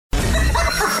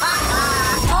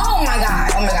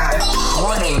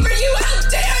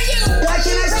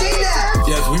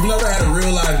We've never had a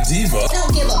real live diva.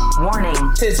 Don't give a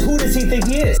warning. Says, who does he think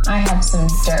he is? I have some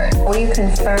dirt. Will you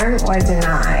confirm or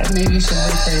deny? Maybe you should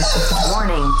rephrase.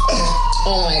 Warning.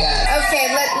 Oh my God.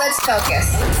 Okay, let's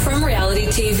focus. From reality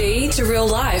TV to real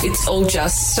life, it's all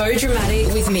just so dramatic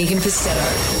with Megan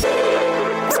Pistetto.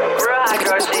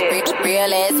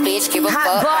 Real ass bitch, give a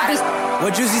fuck.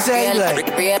 What Juicy say? Real ass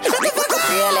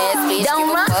bitch,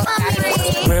 Don't run from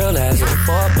me. Real ass, give a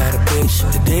fuck about a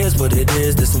bitch. It is what it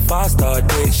is, this some 5-star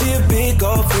dick. She a big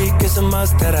old freak, it's a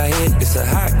must that I hit. It's a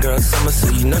hot girl summer, so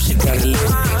you know she got it lit.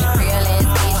 real ass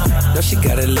bitch, Know she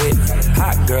got it lit.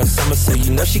 Hot girl summer, so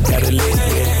you know she got it lit.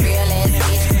 Yeah. real ass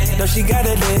bitch. Know she got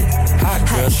it lit. Hot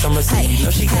girl summer, so you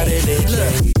know she got it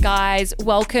lit. Yeah. Guys,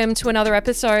 welcome to another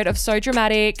episode of So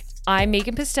Dramatic. I'm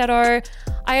Megan Pistetto.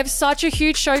 I have such a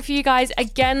huge show for you guys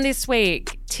again this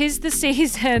week. 'Tis the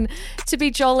season to be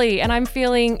jolly, and I'm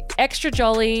feeling extra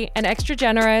jolly and extra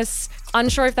generous.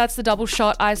 Unsure if that's the double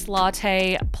shot iced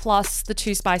latte plus the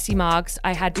 2 spicy mugs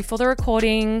I had before the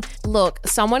recording. Look,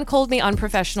 someone called me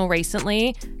unprofessional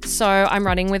recently, so I'm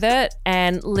running with it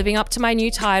and living up to my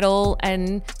new title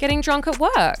and getting drunk at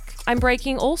work. I'm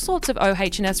breaking all sorts of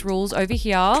OH&S rules over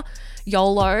here.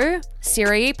 YOLO,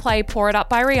 Siri, play Pour It Up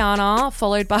by Rihanna,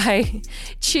 followed by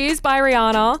Cheers by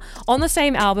Rihanna, on the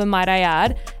same album, might I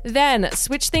add. Then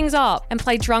switch things up and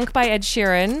play Drunk by Ed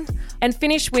Sheeran, and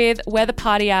finish with Where the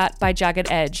Party At by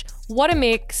Jagged Edge. What a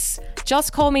mix.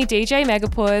 Just call me DJ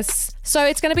Megapuss. So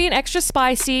it's going to be an extra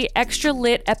spicy, extra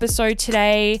lit episode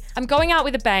today. I'm going out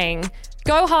with a bang.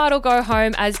 Go hard or go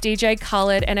home, as DJ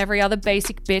Khaled and every other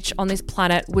basic bitch on this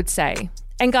planet would say.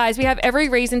 And guys, we have every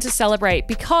reason to celebrate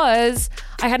because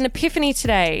I had an epiphany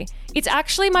today. It's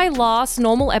actually my last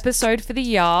normal episode for the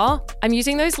year. I'm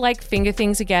using those like finger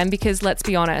things again because let's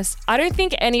be honest, I don't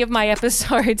think any of my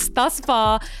episodes thus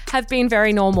far have been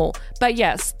very normal. But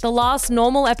yes, the last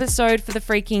normal episode for the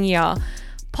freaking year.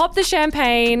 Pop the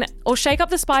champagne or shake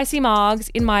up the spicy margs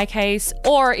in my case,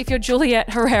 or if you're Juliet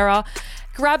Herrera,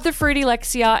 grab the fruity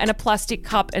Lexia and a plastic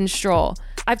cup and straw.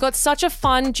 I've got such a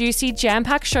fun, juicy,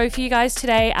 jam-packed show for you guys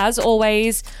today. As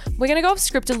always, we're going to go off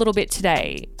script a little bit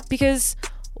today because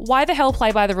why the hell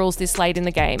play by the rules this late in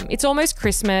the game? It's almost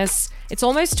Christmas. It's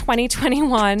almost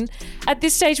 2021. At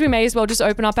this stage, we may as well just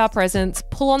open up our presents,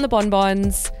 pull on the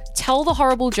bonbons, tell the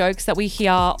horrible jokes that we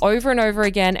hear over and over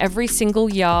again every single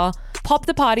year, pop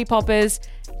the party poppers,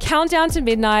 count down to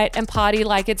midnight and party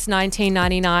like it's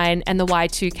 1999 and the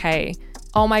Y2K.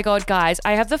 Oh my God, guys,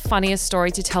 I have the funniest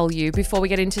story to tell you before we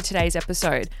get into today's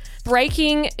episode.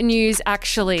 Breaking news,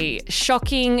 actually.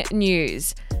 Shocking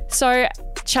news. So,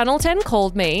 Channel 10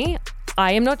 called me.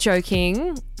 I am not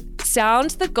joking.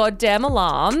 Sound the goddamn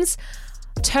alarms.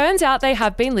 Turns out they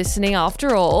have been listening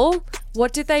after all.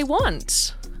 What did they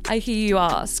want? I hear you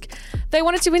ask. They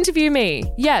wanted to interview me.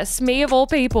 Yes, me of all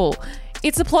people.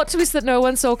 It's a plot twist that no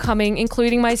one saw coming,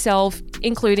 including myself,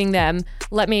 including them.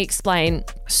 Let me explain.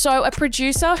 So a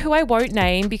producer who I won't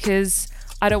name because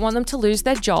I don't want them to lose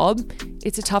their job.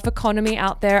 It's a tough economy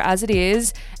out there as it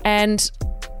is. And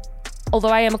although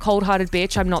I am a cold-hearted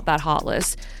bitch, I'm not that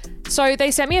heartless. So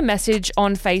they sent me a message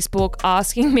on Facebook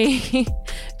asking me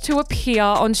to appear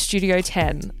on Studio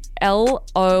 10.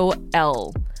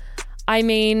 LOL. I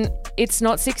mean, it's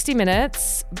not 60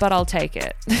 Minutes, but I'll take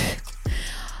it.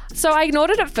 So I ignored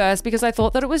it at first because I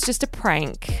thought that it was just a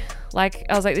prank. Like,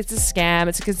 I was like, it's a scam,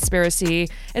 it's a conspiracy.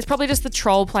 It's probably just the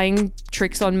troll playing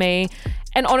tricks on me.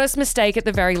 An honest mistake at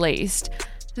the very least.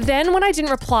 Then when I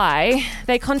didn't reply,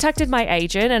 they contacted my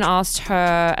agent and asked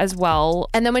her as well.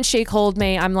 And then when she called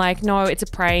me, I'm like, no, it's a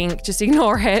prank. Just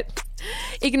ignore it.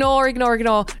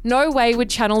 Ignore. No way would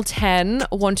Channel 10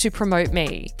 want to promote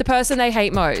me. The person they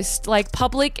hate most. Like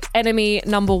public enemy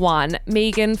number 1,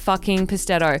 Megan fucking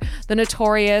Pistetto. The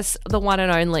notorious, the one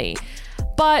and only.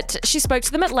 But she spoke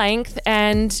to them at length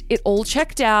and it all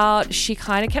checked out. She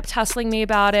kind of kept hassling me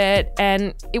about it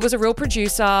and it was a real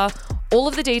producer. All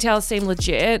of the details seemed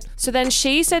legit. So then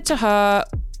she said to her,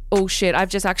 oh shit, I've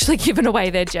just actually given away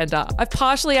their gender. I've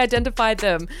partially identified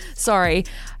them. Sorry.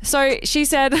 So she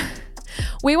said,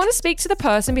 we want to speak to the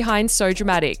person behind So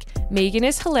Dramatic. Megan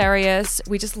is hilarious.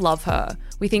 We just love her.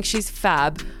 We think she's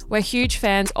fab. We're huge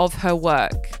fans of her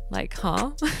work. Like,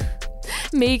 huh?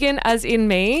 Megan as in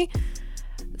me?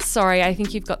 Sorry, I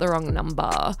think you've got the wrong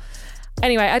number.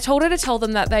 Anyway, I told her to tell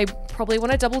them that they probably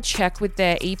want to double check with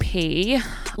their EP.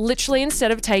 Literally,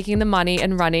 instead of taking the money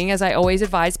and running, as I always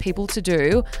advise people to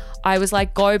do, I was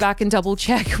like, go back and double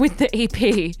check with the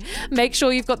EP. Make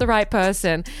sure you've got the right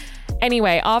person.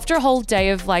 Anyway, after a whole day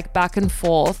of like back and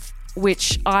forth,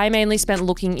 which I mainly spent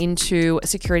looking into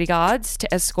security guards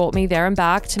to escort me there and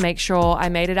back to make sure I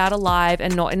made it out alive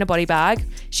and not in a body bag.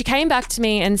 She came back to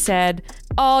me and said,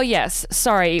 "Oh yes,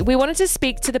 sorry, we wanted to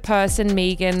speak to the person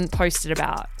Megan posted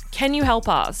about. Can you help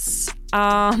us?"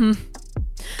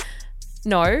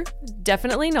 No,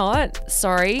 definitely not.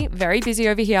 Sorry, very busy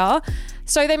over here.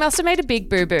 So they must have made a big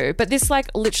boo-boo, but this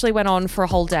literally went on for a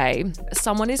whole day.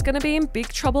 Someone is going to be in big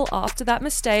trouble after that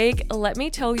mistake, let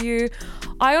me tell you.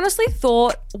 I honestly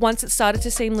thought once it started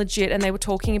to seem legit and they were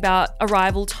talking about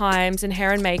arrival times and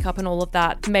hair and makeup and all of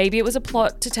that, maybe it was a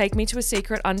plot to take me to a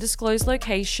secret undisclosed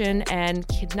location and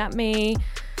kidnap me.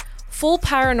 Full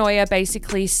paranoia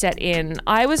basically set in.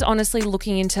 I was honestly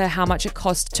looking into how much it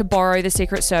cost to borrow the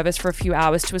Secret Service for a few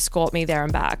hours to escort me there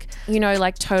and back.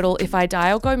 Total if I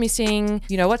die or go missing,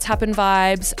 you know what's happened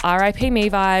vibes, RIP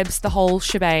me vibes, the whole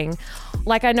shebang.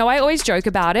 I know I always joke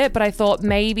about it, but I thought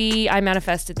maybe I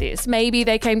manifested this. Maybe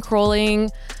they came crawling.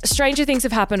 Stranger things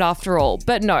have happened after all,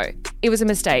 but no, it was a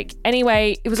mistake.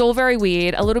 Anyway, it was all very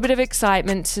weird, a little bit of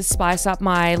excitement to spice up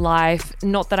my life,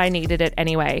 not that I needed it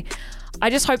anyway. I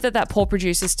just hope that poor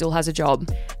producer still has a job.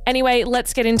 Anyway,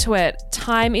 let's get into it.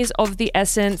 Time is of the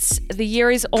essence. The year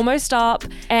is almost up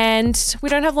and we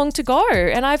don't have long to go.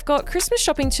 And I've got Christmas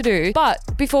shopping to do. But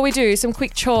before we do, some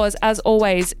quick chores. As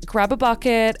always, grab a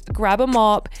bucket, grab a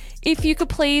mop. If you could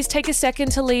please take a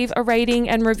second to leave a rating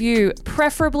and review,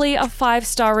 preferably a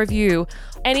 5-star review.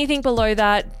 Anything below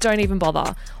that, don't even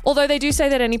bother. Although they do say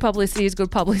that any publicity is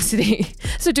good publicity.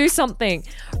 So do something.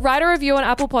 Write a review on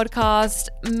Apple Podcast.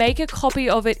 Make a copy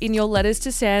of it in your letters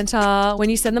to Santa when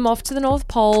you send them off to the North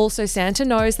Pole so Santa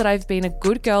knows that I've been a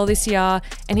good girl this year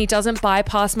and he doesn't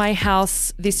bypass my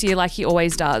house this year like he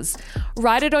always does.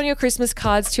 Write it on your Christmas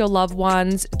cards to your loved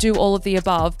ones. Do all of the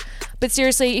above. But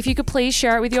seriously, if you could please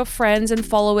share it with your friends and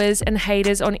followers and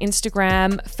haters on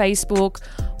Instagram, Facebook,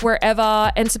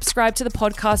 wherever, and subscribe to the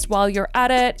podcast while you're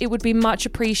at it. It would be much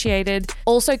appreciated.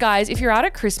 Also, guys, if you're out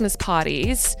at Christmas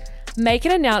parties, make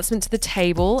an announcement to the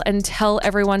table and tell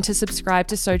everyone to subscribe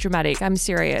to So Dramatic. I'm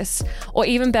serious. Or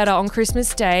even better, on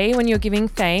Christmas Day when you're giving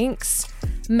thanks,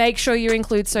 make sure you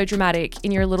include So Dramatic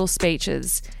in your little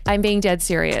speeches. I'm being dead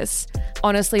serious.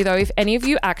 Honestly though, if any of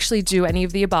you actually do any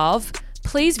of the above,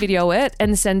 please video it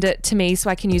and send it to me so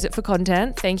I can use it for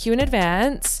content. Thank you in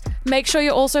advance. Make sure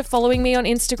you're also following me on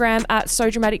Instagram at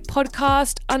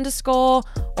SoDramaticPodcast_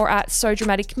 or at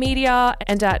SoDramaticMedia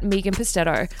and at Megan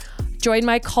Pistetto. Join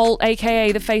my cult,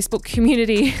 aka the Facebook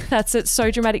community. That's at So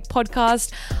Dramatic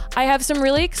Podcast. I have some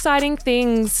really exciting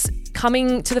things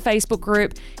coming to the Facebook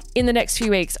group in the next few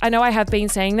weeks. I know I have been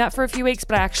saying that for a few weeks,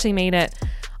 but I actually mean it.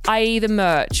 i.e. the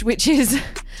merch, which is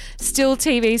still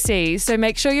TBC. So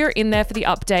make sure you're in there for the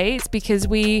updates because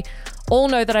we all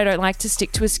know that I don't like to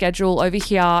stick to a schedule over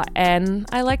here and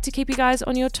I like to keep you guys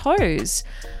on your toes.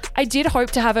 I did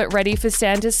hope to have it ready for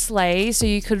Santa's sleigh so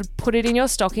you could put it in your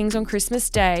stockings on Christmas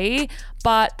Day,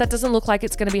 but that doesn't look like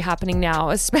it's going to be happening now,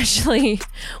 especially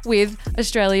with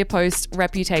Australia Post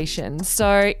reputation.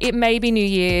 So it may be New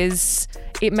Year's,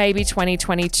 it may be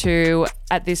 2022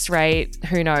 at this rate,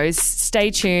 who knows.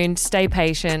 Stay tuned, stay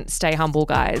patient, stay humble,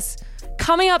 guys.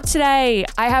 Coming up today,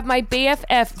 I have my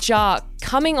BFF Jark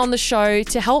coming on the show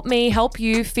to help me help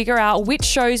you figure out which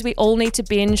shows we all need to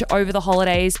binge over the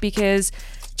holidays because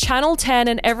Channel 10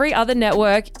 and every other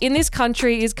network in this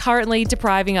country is currently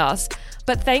depriving us.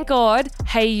 But thank God,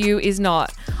 Hey You is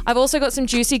not. I've also got some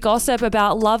juicy gossip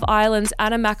about Love Island's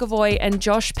Anna McAvoy and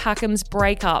Josh Packham's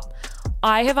breakup.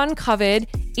 I have uncovered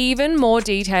even more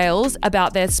details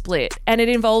about their split, and it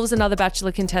involves another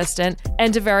Bachelor contestant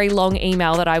and a very long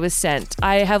email that I was sent.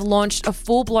 I have launched a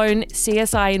full-blown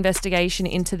CSI investigation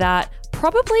into that.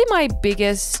 Probably my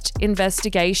biggest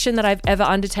investigation that I've ever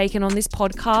undertaken on this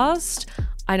podcast.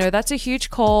 I know that's a huge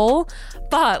call,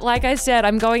 but like I said,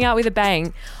 I'm going out with a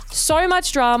bang. So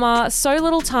much drama, so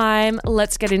little time.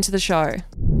 Let's get into the show.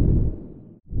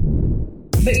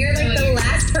 But you're like the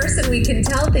last person we can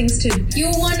tell things to. You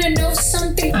want to know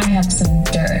something? I have some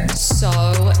dirt.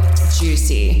 So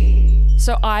juicy.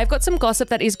 So I've got some gossip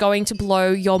that is going to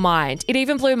blow your mind. It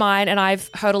even blew mine, and I've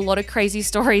heard a lot of crazy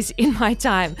stories in my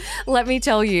time. Let me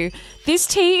tell you, this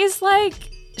tea is like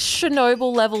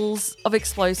Chernobyl levels of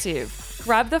explosive.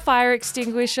 Grab the fire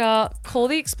extinguisher, call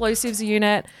the explosives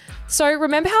unit. So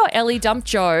remember how Ellie dumped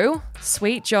Joe,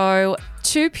 sweet Joe,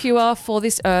 too pure for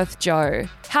this earth Joe.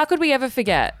 How could we ever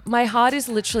forget? My heart is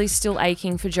literally still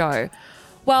aching for Joe.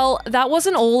 Well, that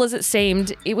wasn't all as it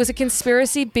seemed. It was a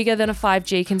conspiracy bigger than a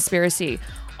 5G conspiracy.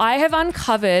 I have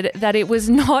uncovered that it was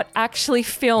not actually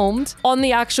filmed on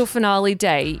the actual finale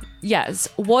day. Yes,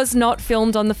 was not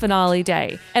filmed on the finale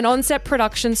day. An on-set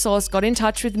production source got in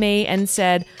touch with me and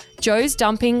said, Joe's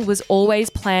dumping was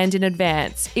always planned in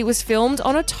advance. It was filmed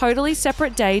on a totally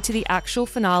separate day to the actual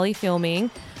finale filming.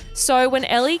 So when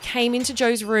Ellie came into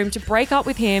Joe's room to break up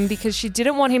with him because she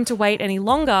didn't want him to wait any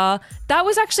longer, that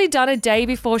was actually done a day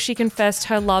before she confessed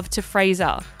her love to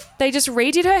Fraser. They just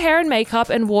redid her hair and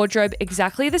makeup and wardrobe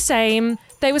exactly the same.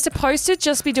 They were supposed to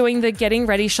just be doing the getting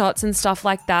ready shots and stuff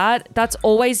like that. That's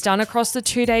always done across the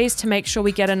 2 days to make sure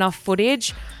we get enough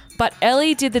footage. But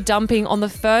Ellie did the dumping on the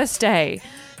first day.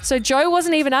 So Joe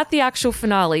wasn't even at the actual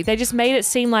finale. They just made it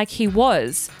seem like he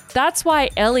was. That's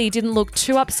why Ellie didn't look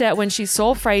too upset when she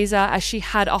saw Fraser, as she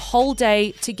had a whole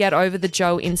day to get over the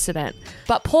Joe incident.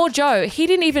 But poor Joe, he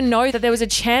didn't even know that there was a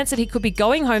chance that he could be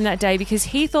going home that day because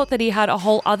he thought that he had a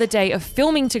whole other day of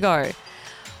filming to go.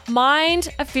 Mind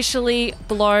officially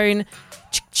blown.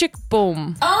 Chick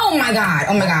boom. Oh my God.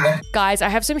 Oh my God. Guys, I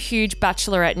have some huge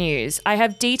Bachelorette news. I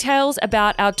have details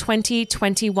about our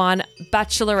 2021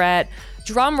 Bachelorette.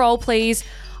 Drum roll, please.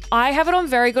 I have it on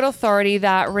very good authority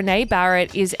that Renee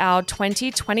Barrett is our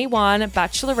 2021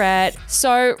 Bachelorette.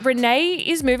 So Renee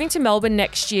is moving to Melbourne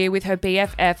next year with her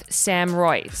BFF, Sam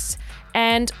Royce.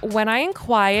 And when I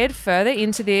inquired further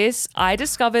into this, I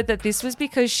discovered that this was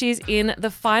because she's in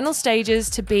the final stages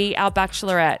to be our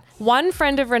Bachelorette. One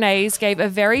friend of Renee's gave a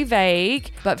very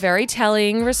vague but very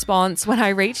telling response when I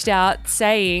reached out,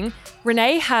 saying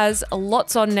Renee has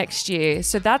lots on next year,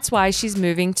 so that's why she's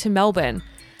moving to Melbourne.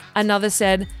 Another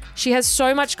said, she has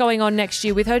so much going on next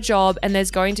year with her job and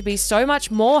there's going to be so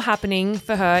much more happening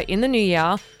for her in the new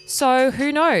year, so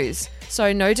who knows?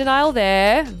 So no denial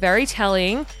there, very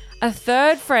telling. A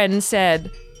third friend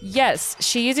said, yes,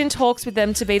 she is in talks with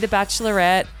them to be the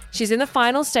Bachelorette. She's in the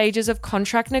final stages of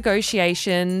contract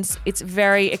negotiations. It's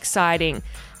very exciting.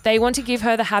 They want to give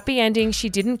her the happy ending she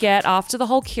didn't get after the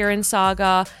whole Kieran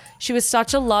saga. She was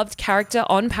such a loved character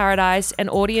on Paradise, and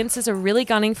audiences are really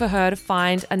gunning for her to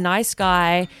find a nice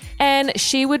guy. And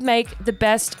she would make the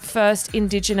best first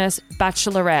Indigenous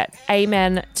Bachelorette.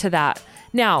 Amen to that.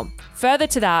 Now, further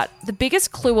to that, the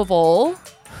biggest clue of all...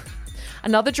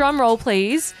 Another drum roll,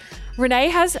 please. Renee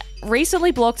has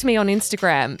recently blocked me on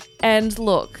Instagram. And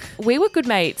look, we were good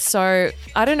mates, so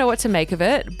I don't know what to make of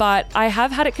it, but I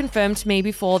have had it confirmed to me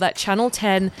before that Channel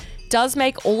 10 does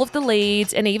make all of the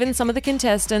leads and even some of the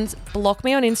contestants block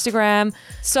me on Instagram.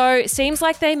 So it seems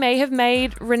like they may have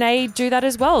made Renee do that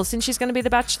as well, since she's going to be the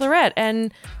Bachelorette.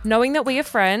 And knowing that we are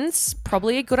friends,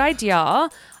 probably a good idea.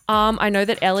 I know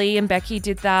that Ellie and Becky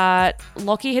did that.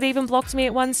 Lockie had even blocked me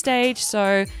at one stage,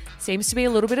 so seems to be a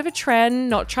little bit of a trend.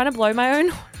 Not trying to blow my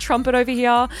own trumpet over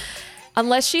here.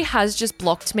 Unless she has just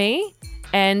blocked me.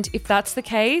 And if that's the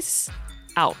case,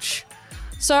 ouch.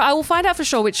 So I will find out for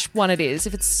sure which one it is,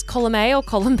 if it's column A or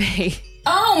column B.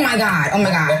 Oh my God. Oh my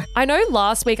God. I know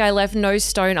last week I left no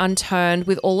stone unturned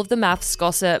with all of the maths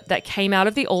gossip that came out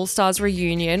of the All-Stars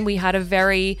reunion. We had a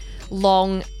very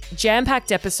long,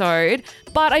 jam-packed episode,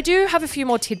 but I do have a few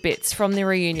more tidbits from the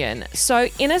reunion. So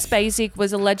Ines Basic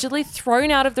was allegedly thrown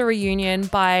out of the reunion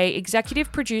by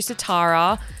executive producer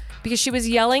Tara because she was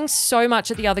yelling so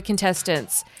much at the other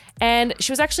contestants. And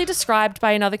she was actually described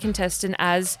by another contestant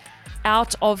as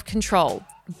out of control.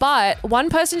 But one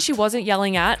person she wasn't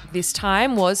yelling at this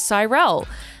time was Cyrell.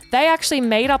 They actually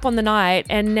made up on the night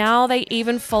and now they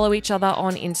even follow each other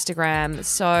on Instagram.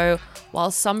 So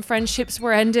while some friendships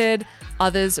were ended,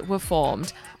 others were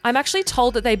formed. I'm actually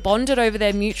told that they bonded over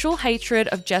their mutual hatred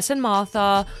of Jess and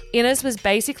Martha. Ines was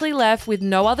basically left with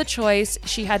no other choice.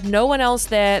 She had no one else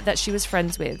there that she was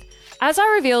friends with. As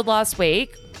I revealed last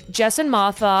week, Jess and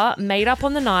Martha made up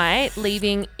on the night,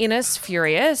 leaving Ines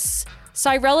furious.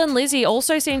 Cyrell and Lizzie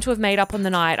also seem to have made up on the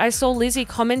night. I saw Lizzie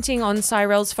commenting on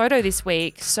Cyrell's photo this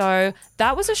week, so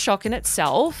that was a shock in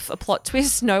itself, a plot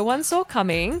twist no one saw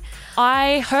coming.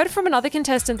 I heard from another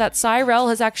contestant that Cyrell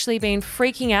has actually been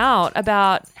freaking out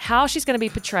about how she's going to be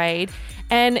portrayed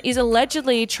and is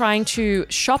allegedly trying to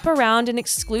shop around an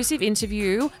exclusive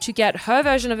interview to get her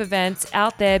version of events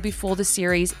out there before the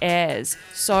series airs.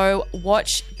 So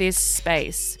watch this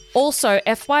space. Also,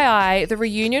 FYI, the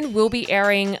reunion will be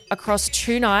airing across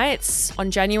 2 nights on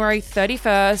January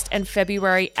 31st and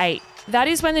February 8th. That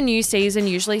is when the new season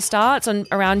usually starts on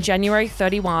around January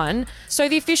 31. So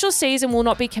the official season will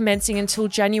not be commencing until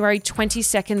January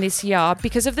 22nd this year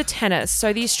because of the tennis.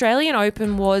 So the Australian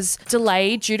Open was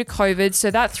delayed due to COVID,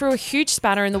 so that threw a huge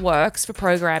spanner in the works for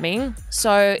programming.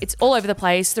 So it's all over the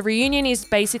place. The reunion is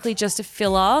basically just a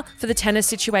filler for the tennis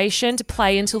situation to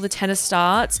play until the tennis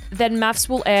starts. Then MAFS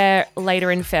will air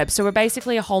later in Feb. So we're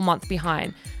basically a whole month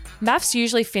behind. MAFS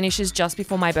usually finishes just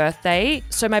before my birthday,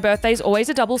 so my birthday is always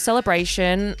a double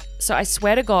celebration. So I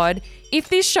swear to God, if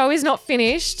this show is not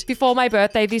finished before my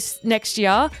birthday this next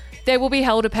year, there will be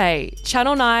hell to pay.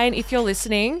 Channel 9, if you're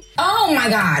listening. Oh my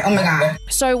God.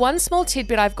 So one small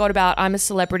tidbit I've got about I'm a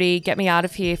Celebrity, Get Me Out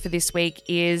of Here for this week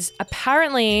is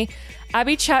apparently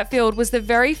Abby Chatfield was the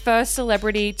very first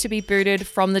celebrity to be booted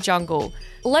from the jungle.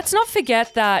 Let's not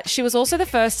forget that she was also the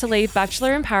first to leave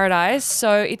Bachelor in Paradise,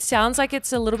 so it sounds like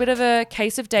it's a little bit of a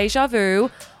case of deja vu.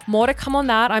 More to come on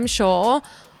that, I'm sure.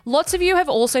 Lots of you have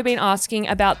also been asking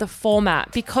about the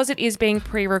format because it is being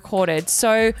pre-recorded.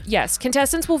 So yes,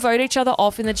 contestants will vote each other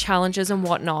off in the challenges and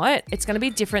whatnot. It's going to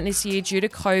be different this year due to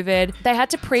COVID. They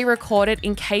had to pre-record it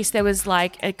in case there was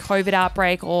like a COVID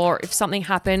outbreak or if something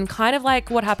happened, kind of like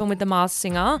what happened with The Masked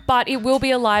Singer, but it will be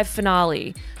a live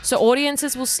finale. So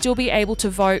audiences will still be able to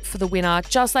vote for the winner,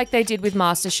 just like they did with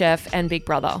MasterChef and Big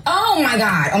Brother. Oh my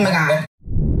God.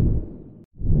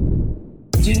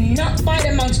 Do not fight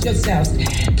amongst yourselves.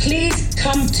 Please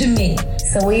come to me.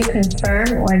 So will you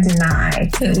confirm or deny?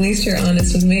 At least you're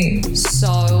honest with me.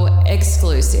 So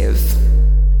exclusive.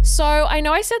 So I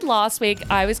know I said last week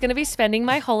I was going to be spending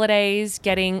my holidays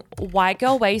getting white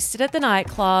girl wasted at the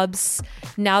nightclubs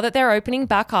now that they're opening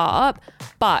back up.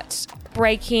 But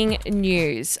breaking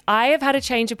news. I have had a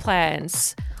change of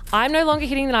plans. I'm no longer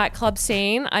hitting the nightclub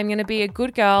scene. I'm going to be a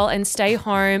good girl and stay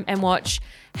home and watch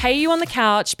Hey You on the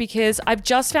couch because I've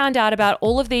just found out about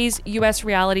all of these US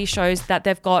reality shows that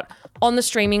they've got on the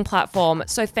streaming platform.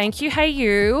 So thank you, Hey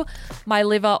You. My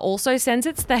liver also sends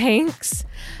its thanks.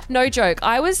 No joke.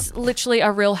 I was literally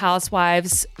a Real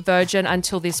Housewives virgin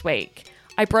until this week.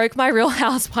 I broke my Real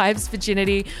Housewives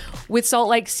virginity with Salt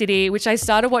Lake City, which I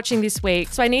started watching this week.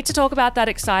 So I need to talk about that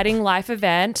exciting life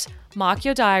event. Mark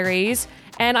your diaries.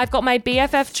 And I've got my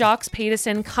BFF Jux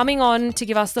Peterson coming on to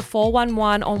give us the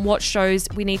 411 on what shows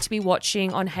we need to be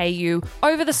watching on Hey You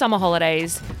over the summer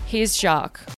holidays. Here's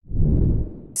Jacques.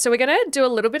 So we're going to do a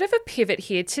little bit of a pivot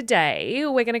here today.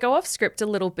 We're going to go off script a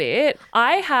little bit.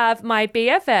 I have my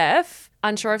BFF,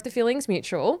 unsure if the feeling's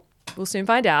mutual. We'll soon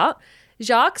find out.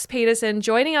 Jacques Peterson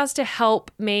joining us to help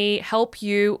me help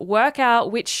you work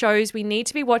out which shows we need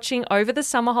to be watching over the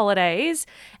summer holidays.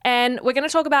 And we're going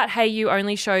to talk about Hey You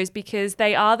only shows because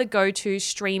they are the go-to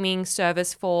streaming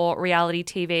service for reality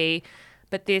TV.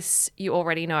 But this you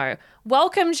already know.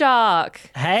 Welcome,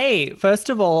 Jacques. Hey, first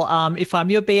of all, if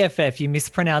I'm your BFF, you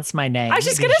mispronounced my name. I was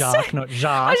just going to say, not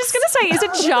Jacques. I was just going to say, is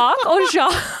it Jacques or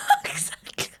Jacques?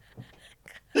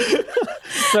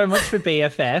 So much for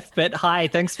BFF, but hi,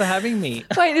 thanks for having me.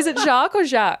 Wait, is it Jacques or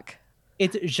Jacques?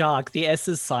 It's Jacques. The S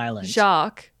is silent.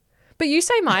 Jacques. But you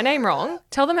say my name wrong.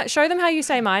 Show them how you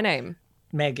say my name.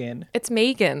 Megan. It's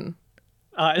Megan.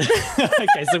 Okay,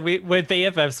 so we're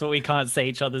BFFs, but we can't say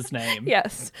each other's name.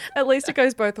 Yes, at least it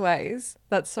goes both ways.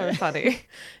 That's so funny.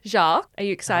 Jacques, are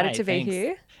you excited to be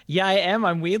here? Yeah, I am.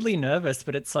 I'm weirdly nervous,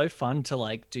 but it's so fun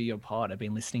to do your pod. I've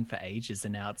been listening for ages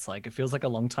and now it feels like a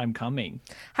long time coming.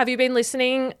 Have you been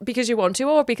listening because you want to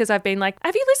or because I've been like,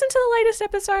 have you listened to the latest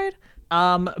episode?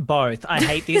 Both. I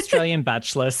hate the Australian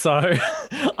Bachelor, so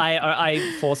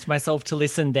I forced myself to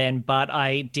listen then, but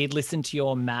I did listen to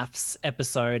your maths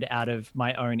episode out of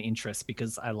my own interest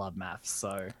because I love maths.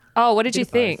 So. Oh, what did you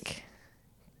think?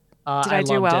 Did I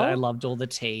do well? I loved all the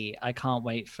tea. I can't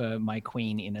wait for my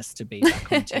queen Ines to be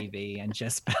back on TV and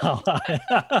Jess Bell.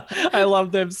 I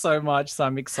love them so much, so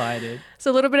I'm excited.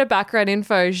 So a little bit of background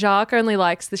info. Jacques only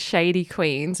likes the shady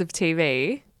queens of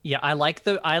TV. Yeah, I like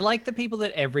the people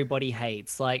that everybody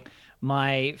hates. Like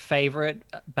my favorite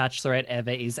bachelorette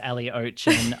ever is Ali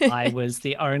Ocean. I was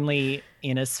the only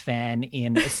Ines fan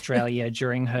in Australia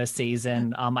during her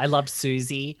season. I love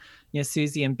Susie.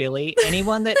 Susie and Billy.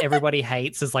 Anyone that everybody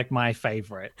hates is like my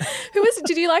favorite.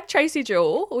 Did you like Tracy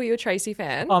Jewell? Or were you a Tracy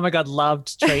fan? Oh my God,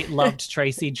 loved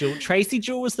Tracy Jewell. Tracy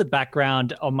Jewell was the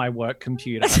background on my work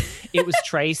computer. It was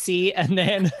Tracy and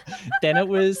then it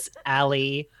was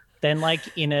Ali, then like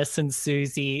Ines and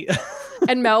Susie.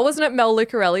 And Mel, wasn't it Mel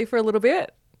Lucarelli for a little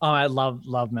bit? Oh, I love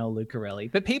Mel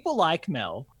Lucarelli. But people like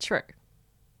Mel. True.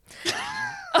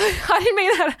 I didn't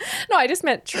mean that. No, I just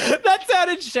meant true. That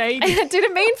sounded shady. I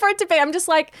didn't mean for it to be. I'm just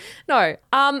like, no.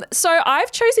 So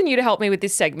I've chosen you to help me with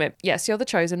this segment. Yes, you're the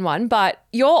chosen one, but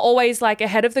you're always like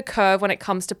ahead of the curve when it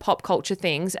comes to pop culture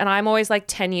things. And I'm always like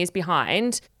 10 years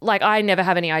behind. Like I never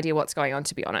have any idea what's going on,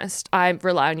 to be honest. I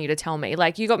rely on you to tell me.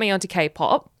 Like you got me onto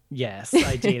K-pop. Yes,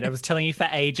 I did. I was telling you for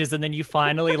ages, and then you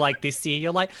finally, like this year,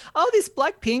 you're like, oh, this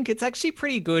Blackpink, it's actually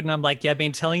pretty good. And I'm like, yeah, I've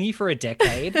been telling you for a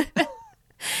decade.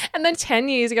 And then 10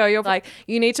 years ago, you're like,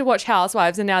 you need to watch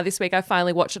Housewives. And now this week I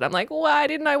finally watched it. I'm like, why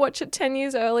didn't I watch it 10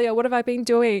 years earlier? What have I been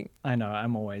doing? I know,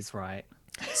 I'm always right.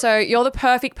 So you're the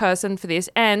perfect person for this.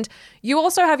 And you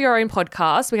also have your own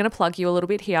podcast. We're going to plug you a little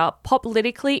bit here,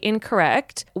 Politically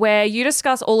Incorrect, where you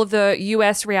discuss all of the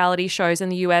US reality shows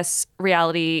and the US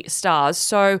reality stars.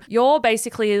 So you're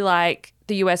basically like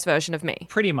the US version of me.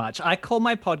 Pretty much. I call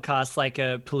my podcast like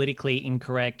a politically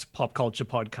incorrect pop culture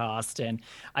podcast. And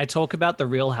I talk about the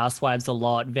Real Housewives a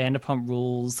lot, Vanderpump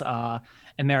Rules,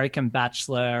 American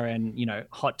Bachelor, and, you know,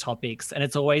 hot topics. And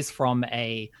it's always from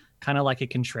a kind of like a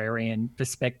contrarian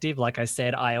perspective. Like I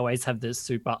said, I always have this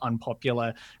super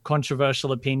unpopular,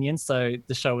 controversial opinion. So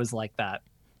the show is like that.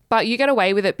 But you get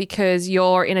away with it because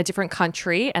you're in a different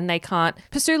country and they can't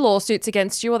pursue lawsuits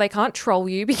against you or they can't troll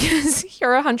you because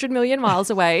you're 100 million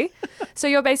miles away. So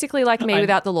you're basically like me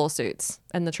without the lawsuits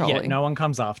and the trolling. Yeah, no one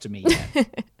comes after me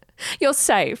yet. You're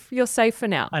safe. You're safe for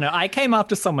now. I know. I came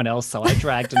after someone else, so I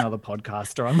dragged another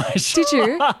podcaster on my show. Did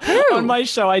you? Who? On my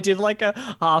show, I did like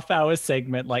a half-hour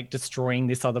segment, like destroying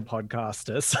this other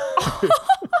podcaster. So.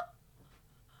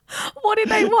 What did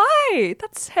they? Why?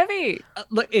 That's heavy.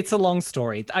 Look, it's a long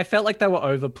story. I felt like they were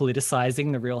over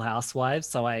politicizing the Real Housewives,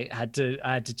 so I had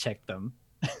to check them.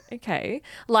 Okay.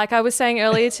 Like I was saying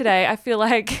earlier today, I feel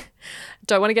like,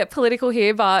 don't want to get political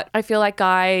here, but I feel like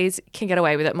guys can get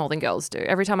away with it more than girls do.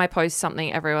 Every time I post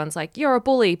something, everyone's like, you're a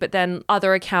bully. But then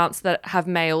other accounts that have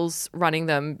males running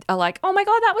them are like, oh my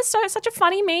God, that was such a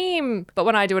funny meme. But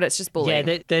when I do it, it's just bullying.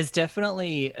 Yeah, there's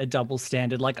definitely a double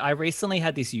standard. Like I recently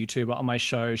had this YouTuber on my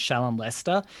show, Shallon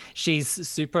Lester. She's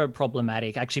super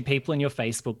problematic. Actually, people in your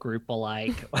Facebook group are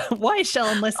like, why is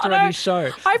Shallon Lester on your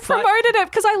show? I promoted it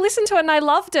because I listened to it and I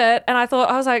loved it. And I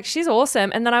was like, she's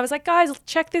awesome. And then I was like, guys,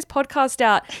 check this podcast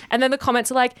out. And then the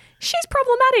comments are like, she's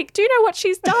problematic. Do you know what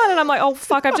she's done? And I'm like, oh,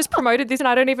 fuck, I've just promoted this and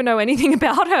I don't even know anything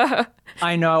about her.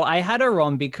 I know. I had her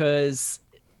on because,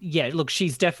 yeah, look,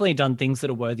 she's definitely done things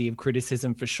that are worthy of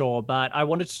criticism for sure. But I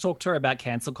wanted to talk to her about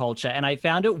cancel culture. And I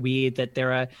found it weird that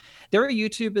there are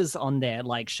YouTubers on there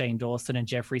like Shane Dawson and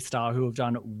Jeffree Star who have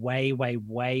done way, way,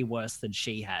 way worse than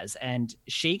she has. And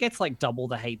she gets like double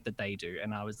the hate that they do.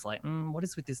 And I was like, what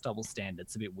is with this double standard?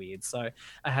 It's a bit weird. So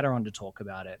I had her on to talk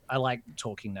about it. I like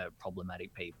talking to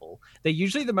problematic people. They're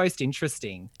usually the most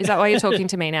interesting. Is that why you're talking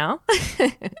to me now?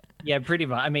 Yeah, pretty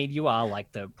much. I mean, you are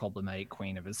like the problematic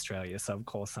queen of Australia. So of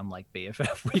course I'm like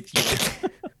BFF with you.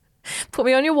 Put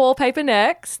me on your wallpaper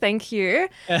next. Thank you.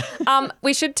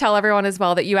 We should tell everyone as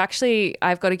well that you actually,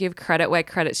 I've got to give credit where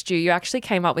credit's due. You actually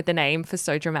came up with the name for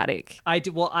So Dramatic. I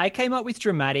did. Well, I came up with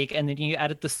dramatic and then you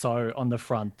added the so on the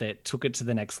front that took it to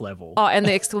the next level. Oh, and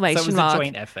the exclamation so it was mark. a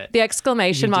joint effort. The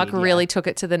exclamation mark really took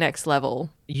it to the next level.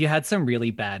 You had some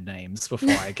really bad names before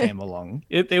I came along.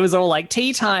 It was all like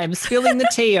tea time, spilling the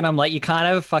tea. And I'm like, you can't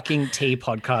have a fucking tea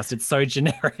podcast. It's so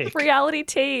generic. Reality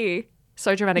tea.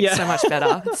 So Dramatic, so much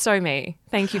better. It's so me.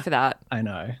 Thank you for that. I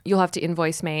know. You'll have to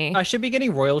invoice me. I should be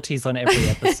getting royalties on every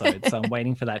episode, so I'm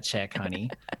waiting for that check, honey.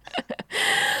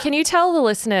 Can you tell the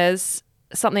listeners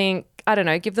something, I don't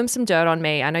know, give them some dirt on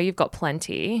me. I know you've got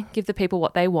plenty. Give the people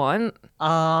what they want.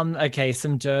 Okay,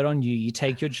 some dirt on you. You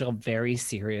take your job very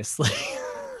seriously.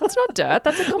 That's not dirt.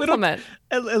 That's a compliment.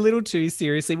 A little too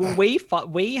seriously. Well,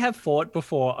 we have fought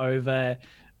before over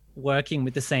working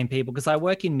with the same people because I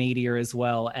work in media as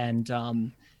well,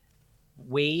 and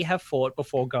we have fought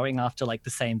before going after like the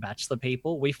same Bachelor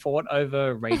people. We fought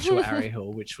over Rachel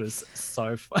Arihill, which was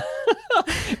so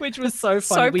which was so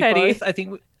funny. So petty. I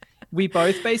think we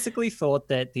both basically thought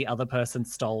that the other person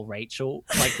stole Rachel.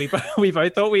 Like we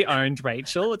both thought we owned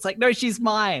Rachel. It's like, no, she's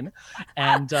mine.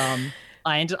 And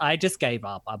I just gave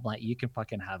up. I'm like, you can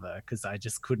fucking have her, because I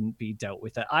just couldn't be dealt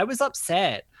with it. I was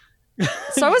upset.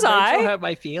 So was I. Rachel hurt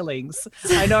my feelings.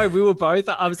 I know, we were both.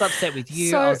 I was upset with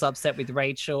you. I was upset with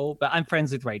Rachel, but I'm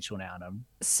friends with Rachel now. And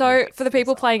so for the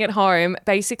people playing at home,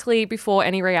 basically before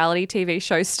any reality TV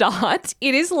show starts,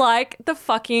 it is like the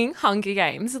fucking Hunger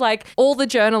Games. Like all the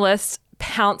journalists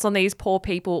pounce on these poor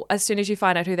people as soon as you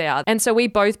find out who they are. And so we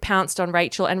both pounced on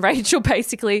Rachel, and Rachel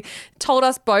basically told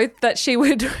us both that she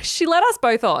let us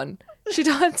both on. She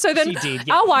did. So then She did,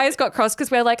 yeah. our wires got crossed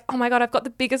because we're like, oh my God, I've got the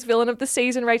biggest villain of the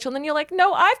season, Rachel. And then you're like,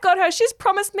 no, I've got her. She's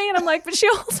promised me. And I'm like, but she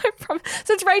also promised.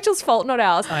 So it's Rachel's fault, not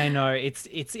ours. I know it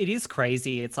is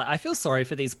crazy. It's like I feel sorry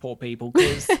for these poor people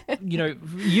because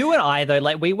you and I though,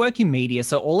 like we work in media,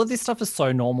 so all of this stuff is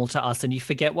so normal to us, and you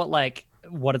forget what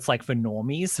it's like for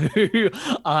normies who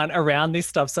aren't around this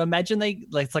stuff. So imagine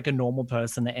it's like a normal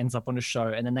person that ends up on a show,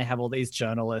 and then they have all these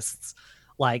journalists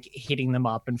like hitting them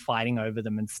up and fighting over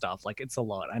them and stuff. Like it's a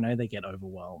lot. I know they get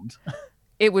overwhelmed.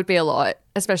 It would be a lot,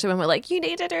 especially when we're like, you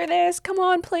need to do this. Come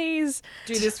on, please.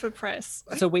 Do this for press.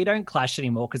 So we don't clash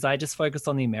anymore because I just focus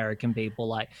on the American people.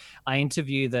 Like I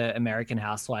interview the American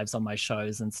housewives on my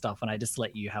shows and stuff, and I just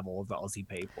let you have all of the Aussie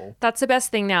people. That's the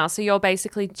best thing now. So you're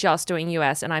basically just doing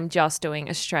US and I'm just doing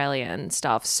Australian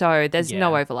stuff. So there's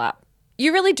no overlap.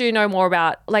 You really do know more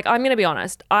about, like, I'm going to be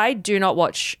honest, I do not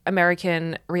watch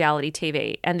American reality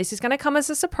TV, and this is going to come as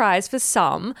a surprise for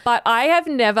some, but I have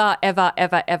never, ever,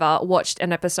 ever, ever watched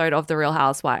an episode of The Real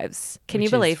Housewives. Can you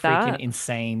believe that? Which is freaking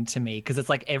insane to me because it's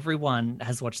like everyone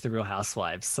has watched The Real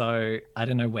Housewives, so I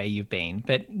don't know where you've been,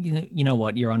 but you know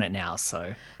what? You're on it now,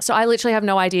 so. So I literally have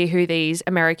no idea who these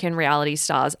American reality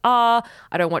stars are.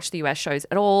 I don't watch the US shows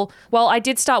at all. Well, I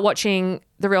did start watching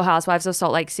The Real Housewives of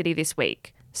Salt Lake City this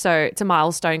week. So it's a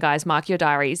milestone, guys. Mark your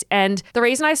diaries. And the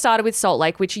reason I started with Salt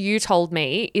Lake, which you told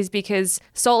me, is because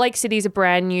Salt Lake City is a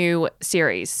brand new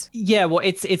series. Yeah, well,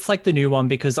 it's like the new one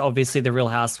because obviously the Real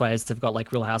Housewives, they've got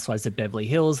like Real Housewives of Beverly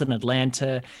Hills and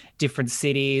Atlanta, different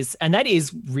cities. And that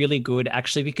is really good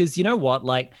actually because you know what?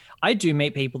 Like I do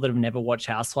meet people that have never watched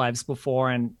Housewives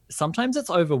before, and sometimes it's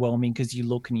overwhelming because you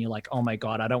look and you're like, oh my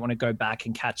God, I don't want to go back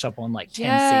and catch up on like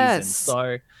 10 seasons.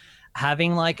 So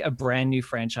having like a brand new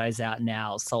franchise out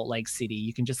now, Salt Lake City,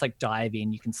 you can just like dive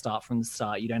in. You can start from the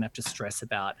start. You don't have to stress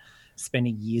about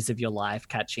spending years of your life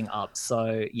catching up.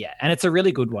 So yeah, and it's a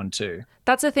really good one too.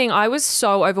 That's the thing. I was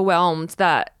so overwhelmed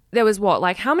that there was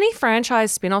how many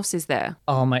franchise spin-offs is there?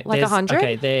 Oh my, like 100?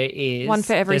 Okay, there is. One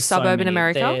for every suburb in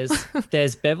America?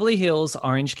 There's Beverly Hills,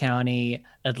 Orange County,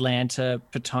 Atlanta,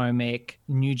 Potomac,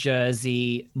 New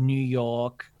Jersey, New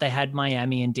York. They had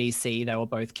Miami and DC. They were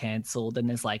both cancelled. And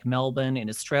there's like Melbourne in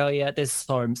Australia. There's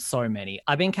so many.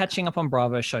 I've been catching up on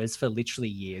Bravo shows for literally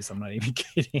years. I'm not even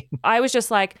kidding. I was just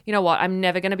like, you know what? I'm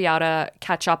never going to be able to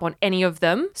catch up on any of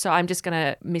them. So I'm just going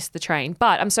to miss the train.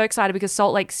 But I'm so excited because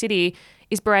Salt Lake City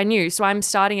is brand new. So I'm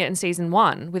starting it in season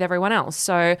 1 with everyone else.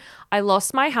 So I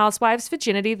lost my housewives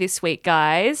virginity this week,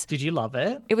 guys. Did you love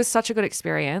it? It was such a good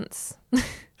experience.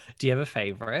 Do you have a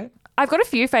favorite? I've got a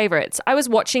few favorites. I was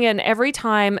watching it and every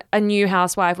time a new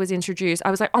housewife was introduced,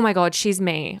 I was like, oh my God, she's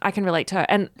me. I can relate to her.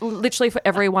 And literally for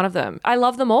every one of them. I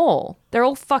love them all. They're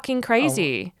all fucking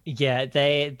crazy. Oh, yeah,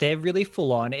 they're really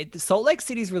full on. Salt Lake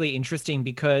City is really interesting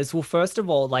because, well, first of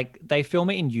all, like they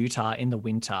film it in Utah in the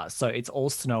winter. So it's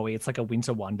all snowy. It's like a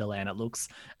winter wonderland. It looks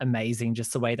amazing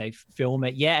just the way they film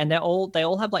it. Yeah, and they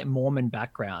all have like Mormon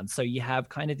backgrounds. So you have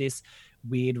kind of this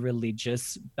weird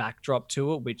religious backdrop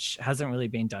to it, which hasn't really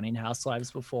been done in Housewives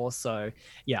before. So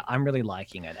yeah, I'm really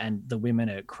liking it. And the women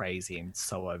are crazy and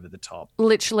so over the top.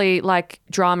 Literally like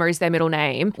drama is their middle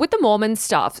name. With the Mormon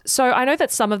stuff, so I know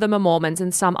that some of them are Mormons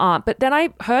and some aren't, but then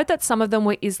I heard that some of them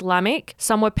were Islamic,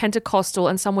 some were Pentecostal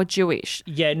and some were Jewish.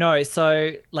 Yeah, no.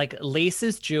 So like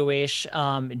Lisa's Jewish,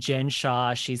 Jen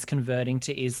Shah, she's converting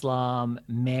to Islam.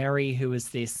 Mary, who is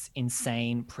this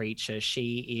insane preacher,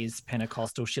 she is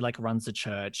Pentecostal. She like runs a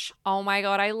church. Oh my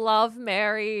God, I love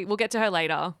Mary. We'll get to her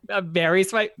later.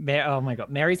 Mary's my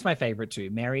favorite too.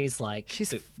 Mary's like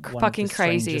she's one fucking of the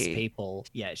crazy. strangest people.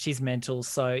 Yeah, she's mental.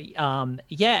 So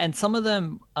yeah, and some of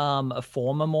them are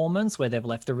former Mormons where they've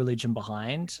left the religion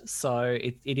behind. So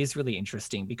it is really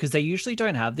interesting because they usually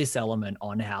don't have this element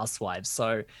on Housewives.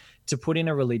 So to put in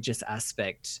a religious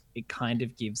aspect, it kind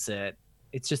of gives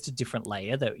it's just a different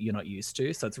layer that you're not used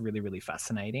to. So it's really, really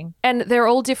fascinating. And they're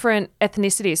all different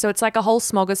ethnicities. So it's like a whole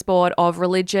smorgasbord of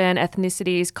religion,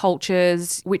 ethnicities,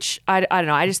 cultures, which I don't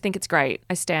know. I just think it's great.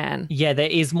 I stan. Yeah, there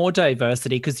is more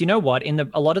diversity because you know what? In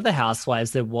a lot of the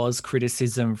Housewives, there was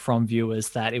criticism from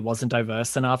viewers that it wasn't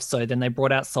diverse enough. So then they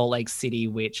brought out Salt Lake City,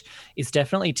 which is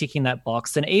definitely ticking that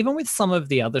box. And even with some of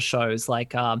the other shows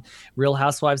like Real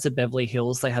Housewives of Beverly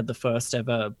Hills, they had the first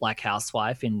ever Black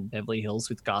housewife in Beverly Hills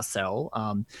with Garcelle.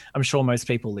 I'm sure most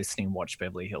people listening watch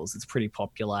Beverly Hills. It's pretty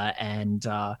popular. And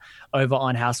over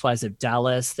on Housewives of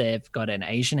Dallas, they've got an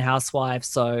Asian housewife.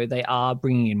 So they are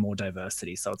bringing in more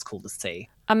diversity. So it's cool to see.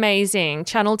 Amazing.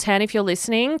 Channel 10, if you're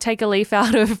listening, take a leaf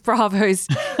out of Bravo's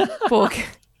book.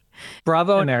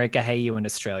 Bravo America, Hey You in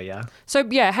Australia. So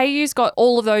yeah, Hey You's got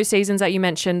all of those seasons that you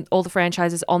mentioned, all the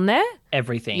franchises on there.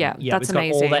 Everything. Yeah, that's we've got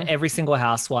amazing. every single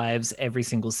Housewives, every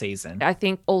single season. I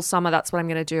think all summer that's what I'm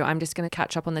going to do. I'm just going to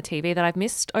catch up on the TV that I've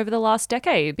missed over the last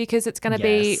decade because it's going to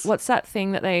be, what's that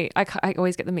thing that I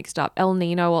always get them mixed up, El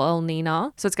Nino or El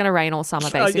Nina. So it's going to rain all summer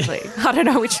basically. I don't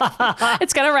know which.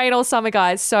 It's going to rain all summer,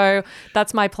 guys. So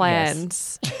that's my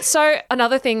plans. Yes. So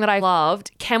another thing that I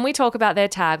loved, can we talk about their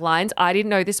taglines? I didn't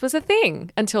know this was a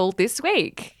thing until this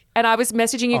week. And I was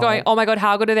messaging you going, oh my God,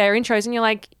 how good are their intros? And you're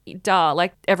like, duh,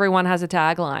 like everyone has a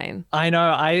tagline. I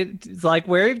know. Like,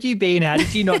 where have you been? How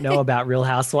did you not know about Real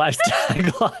Housewives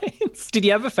taglines? Did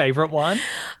you have a favorite one?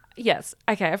 Yes.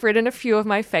 Okay. I've written a few of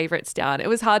my favorites down. It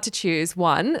was hard to choose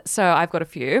one. So I've got a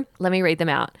few. Let me read them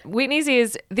out. Whitney's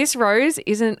is, this rose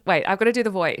isn't, wait, I've got to do the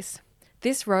voice.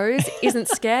 This rose isn't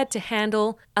scared to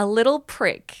handle a little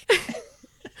prick.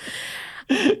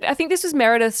 I think this was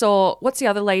Meredith's, or what's the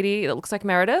other lady that looks like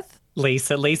Meredith?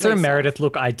 Lisa and Meredith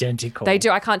look identical. They do.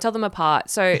 I can't tell them apart.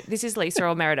 So this is Lisa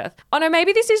or Meredith. Oh no,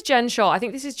 maybe this is Jen Shaw. I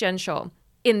think this is Jen Shaw.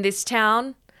 In this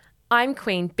town, I'm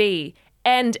Queen Bee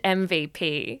and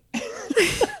MVP.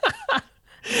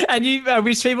 And I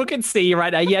wish people could see you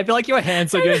right now. Yeah, I feel like your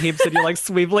hands on your hips and you're like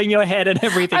swiveling your head and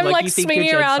everything. I'm like you think swinging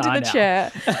you're around in the now.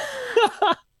 chair.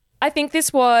 I think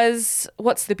this was,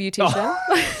 what's the beautician?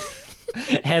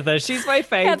 Heather, she's my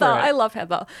favorite. Heather, I love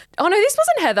Heather. Oh no, this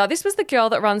wasn't Heather. This was the girl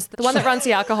that runs, the one that runs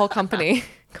the alcohol company.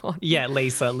 God. Yeah,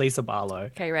 Lisa Barlow.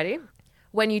 Okay, ready?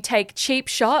 When you take cheap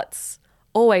shots,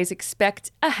 always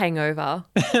expect a hangover.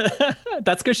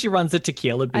 That's because she runs a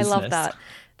tequila business. I love that.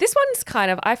 This one's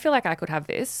kind of, I feel like I could have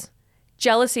this.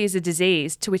 Jealousy is a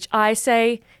disease, to which I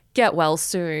say, get well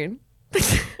soon.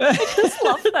 I just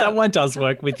love that. That one does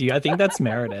work with you. I think that's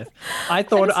Meredith. I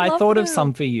thought of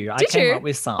some for you. Did I came you? up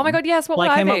with some. Oh my God, yes. What would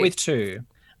I came be? up with two.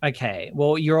 Okay.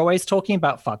 Well, you're always talking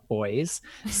about fuckboys.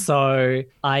 So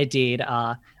I did,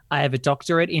 I have a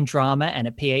doctorate in drama and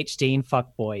a PhD in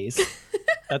fuckboys.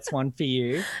 That's one for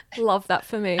you. Love that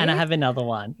for me. And I have another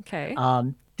one. Okay.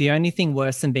 The only thing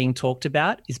worse than being talked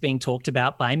about is being talked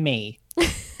about by me.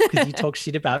 Because you talk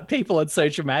shit about people. It's so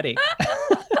dramatic.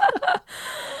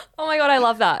 Oh my God, I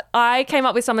love that. I came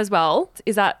up with some as well.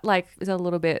 Is that a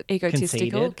little bit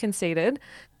egotistical? Conceited.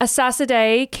 A sass a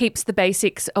day keeps the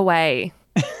basics away.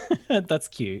 That's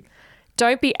cute.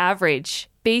 Don't be average.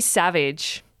 Be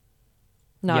savage.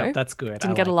 No. Yep, that's good.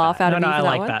 Didn't get a laugh out of me for I that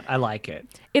like one. that. I like it.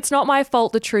 It's not my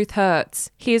fault the truth hurts.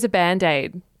 Here's a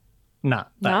Band-Aid. Nah,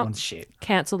 that No. one's shit.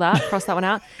 Cancel that. Cross that one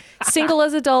out. Single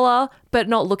as a dollar, but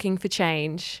not looking for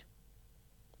change.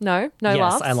 No Yes,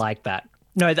 laughs? I like that.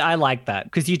 No, I like that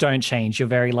because you don't change. You're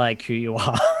very like who you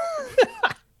are.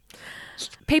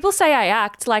 People say I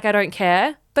act like I don't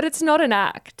care, but it's not an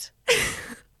act.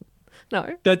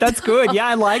 No. That's good. Yeah,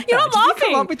 I like You're that. not Did you laughing.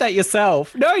 come up with that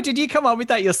yourself? No, did you come up with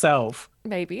that yourself?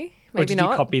 Maybe. Or Maybe did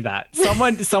not. you copy that?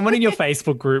 Someone in your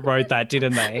Facebook group wrote that,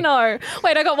 didn't they? No.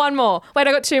 Wait, I got one more. Wait,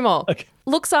 I got two more. Okay.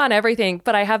 Looks aren't everything,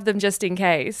 but I have them just in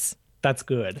case. That's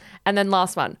good. And then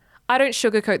last one. I don't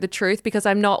sugarcoat the truth because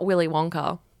I'm not Willy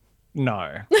Wonka.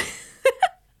 No.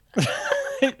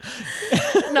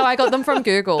 No, I got them from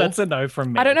Google. That's a no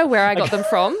from me. I don't know where I got them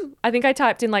from. I think I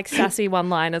typed in like sassy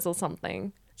one-liners or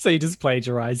something. So you just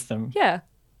plagiarized them. Yeah.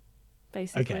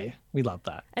 Basically. Okay. We love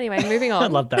that. Anyway, moving on. I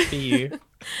love that for you.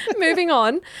 Moving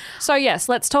on. So yes,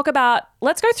 let's go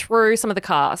through some of the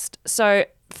cast. So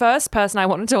first person I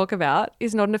want to talk about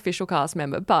is not an official cast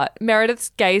member, but Meredith's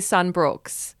gay son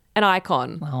Brooks, an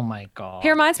icon. Oh my God. He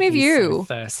reminds me of He's you. So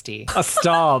thirsty. Oh,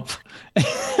 stop.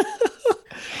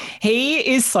 He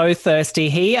is so thirsty.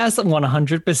 He has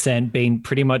 100% been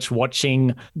pretty much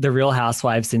watching The Real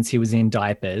Housewives since he was in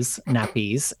diapers,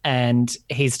 nappies, and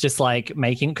he's just like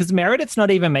because Meredith's not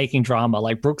even making drama.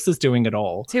 Like Brooks is doing it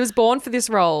all. He was born for this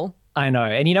role. I know.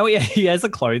 And you know, he has a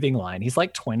clothing line. He's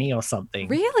like 20 or something.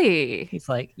 Really? He's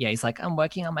like, I'm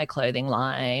working on my clothing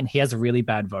line. He has a really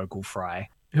bad vocal fry.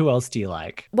 Who else do you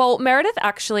like? Well, Meredith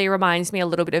actually reminds me a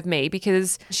little bit of me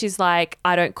because she's like,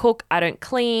 I don't cook, I don't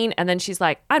clean. And then she's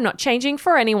like, I'm not changing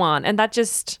for anyone. And that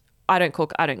just, I don't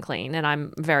cook, I don't clean. And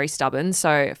I'm very stubborn. So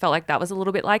I felt like that was a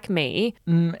little bit like me.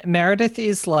 Meredith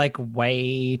is like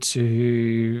way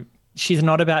too... She's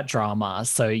not about drama,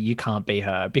 so you can't be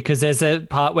her. Because there's a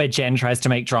part where Jen tries to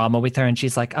make drama with her and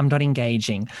she's like, I'm not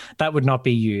engaging. That would not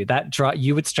be you.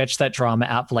 You would stretch that drama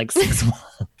out for like 6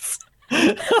 months.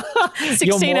 16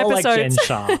 You're more episodes. like Jen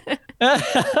Shah.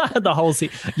 The whole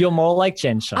You're more like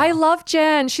Jen Shah. I love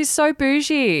Jen. She's so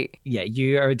bougie. Yeah,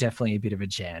 you are definitely a bit of a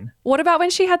Jen. What about when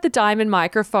she had the diamond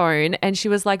microphone and she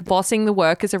was like bossing the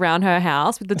workers around her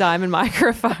house with the diamond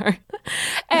microphone?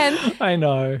 And I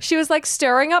know. she was like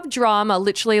stirring up drama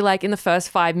literally like in the first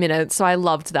 5 minutes. So I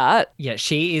loved that. Yeah,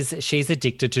 she's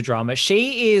addicted to drama.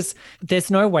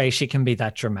 There's no way she can be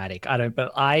that dramatic.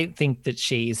 But I think that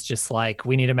she's just like,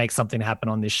 we need to make something happen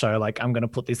on this show. Like, I'm going to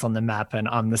put this on the map and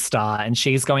I'm the star. And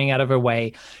she's going out of her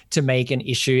way to make an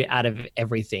issue out of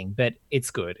everything. But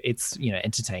it's good. It's,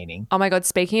 entertaining. Oh my God,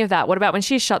 speaking of that, what about when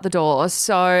she shut the door?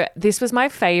 So this was my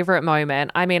favorite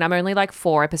moment. I mean, I'm only like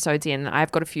 4 episodes in.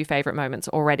 I've got a few favorite moments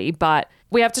already, but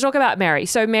we have to talk about Mary.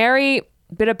 So Mary,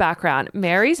 bit of background,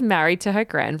 Mary's married to her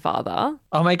grandfather.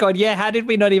 Oh my God, yeah. How did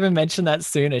we not even mention that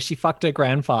sooner? She fucked her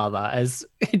grandfather, as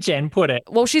Jen put it.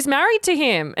 Well, she's married to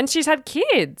him and she's had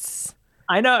kids.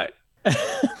 I know.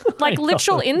 Like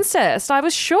literal incest. I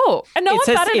was shook. And no one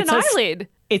batted an eyelid.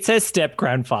 It's her step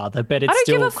grandfather, but it's I don't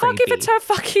still give a fuck creepy. if it's her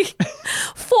fucking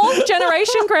 4th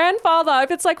generation grandfather.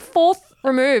 If it's like 4th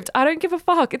removed, I don't give a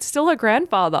fuck. It's still her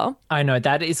grandfather. I know.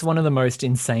 That is one of the most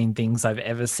insane things I've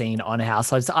ever seen on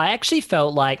Housewives. I actually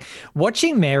felt like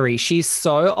watching Mary, she's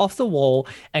so off the wall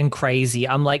and crazy.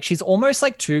 I'm like, she's almost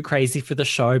like too crazy for the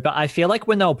show, but I feel like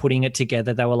when they were putting it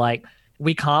together, they were like,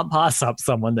 we can't pass up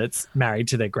someone that's married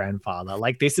to their grandfather.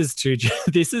 Like, this is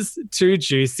too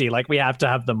juicy. Like, we have to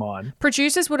have them on.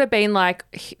 Producers would have been like,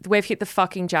 we've hit the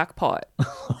fucking jackpot.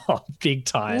 Oh, big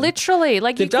time. Literally.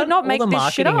 Like, They've you could not make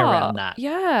this shit up. around that.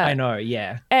 Yeah. I know,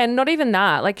 yeah. And not even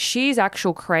that. Like, she's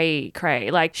actual cray.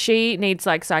 Like, she needs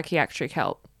like psychiatric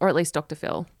help. Or at least Dr.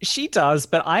 Phil. She does,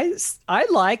 but I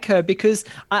like her because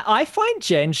I find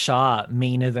Jen Shah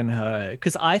meaner than her,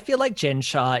 because I feel like Jen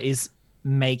Shah is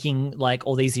making like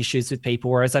all these issues with people,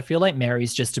 whereas I feel like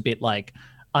Mary's just a bit like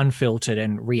unfiltered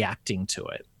and reacting to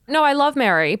it. No, I love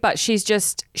Mary, but she's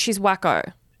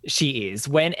wacko. She is.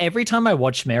 Every time I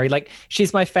watch Mary, like,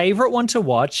 she's my favorite one to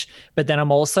watch, but then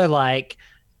I'm also like,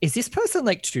 is this person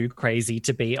like too crazy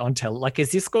to be on like,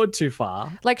 is this gone too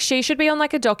far? Like, she should be on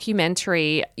like a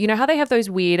documentary. You know how they have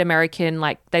those weird American,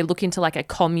 like they look into like a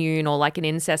commune or like an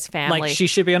incest family. Like, she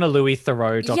should be on a Louis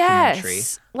Theroux documentary.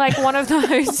 Yes. Like one of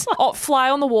those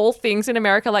fly on the wall things in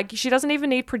America. Like, she doesn't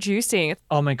even need producing.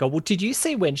 Oh my God. Well, did you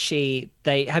see when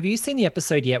have you seen the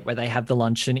episode yet where they have the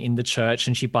luncheon in the church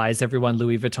and she buys everyone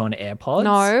Louis Vuitton AirPods?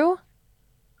 No.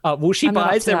 Well, she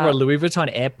buys everyone Louis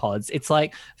Vuitton AirPods. It's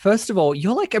like, first of all,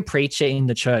 you're like a preacher in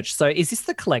the church. So is this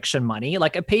the collection money?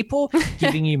 Like, are people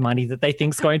giving you money that they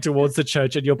think's going towards the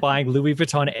church and you're buying Louis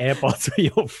Vuitton AirPods for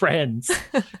your friends?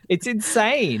 It's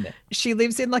insane. She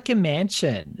lives in like a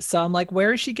mansion. So I'm like,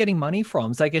 where is she getting money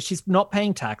from? So I guess she's not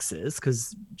paying taxes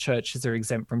because churches are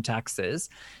exempt from taxes.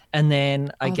 And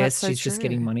then I guess she's just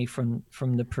getting money from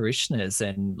the parishioners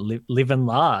and living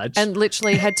large. And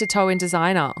literally head to toe in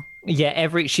designer. Yeah,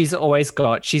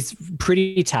 she's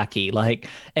pretty tacky. Like,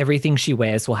 everything she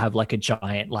wears will have like a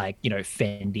giant, like,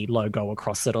 Fendi logo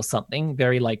across it or something.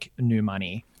 Very like new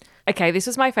money. Okay, this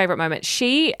was my favorite moment.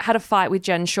 She had a fight with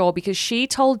Jen Shaw because she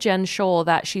told Jen Shaw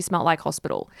that she smelled like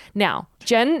hospital. Now,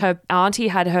 her auntie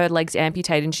had her legs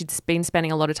amputated and she'd been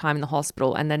spending a lot of time in the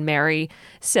hospital. And then Mary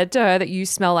said to her that you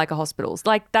smell like a hospital.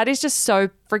 Like, that is just so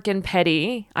freaking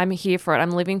petty. I'm here for it.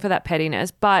 I'm living for that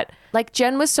pettiness. But like,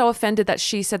 Jen was so offended that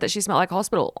she said that she smelled like a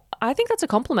hospital. I think that's a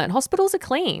compliment. Hospitals are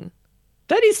clean.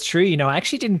 That is true. I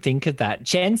actually didn't think of that.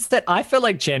 I feel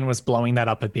like Jen was blowing that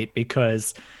up a bit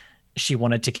because she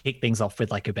wanted to kick things off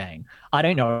with like a bang. I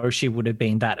don't know if she would have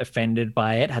been that offended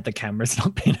by it had the cameras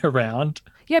not been around.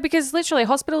 Yeah, because literally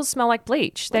hospitals smell like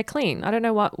bleach. They're clean. I don't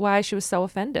know why she was so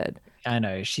offended. I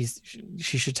know. She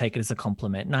should take it as a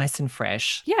compliment. Nice and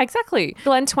fresh. Yeah, exactly.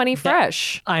 Glen 20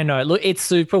 fresh. I know. Look, it's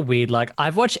super weird. Like,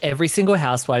 I've watched every single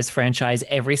Housewives franchise,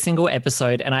 every single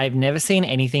episode, and I've never seen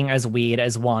anything as weird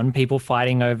as, 1, people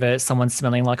fighting over someone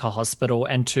smelling like a hospital,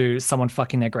 and 2, someone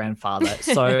fucking their grandfather.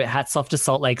 So hats off to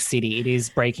Salt Lake City. It is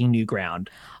breaking new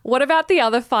ground. What about the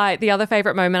other fight? The other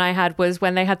favorite moment I had was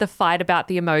when they had the fight about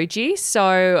the emoji.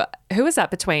 So who was that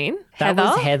between? That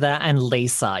was Heather and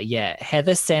Lisa. Yeah.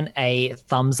 Heather sent a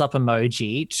thumbs up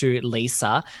emoji to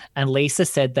Lisa, and Lisa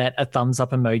said that a thumbs up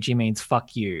emoji means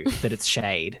fuck you, that it's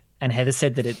shade. And Heather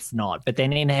said that it's not. But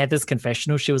then in Heather's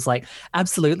confessional, she was like,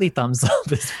 absolutely thumbs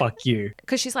up is fuck you.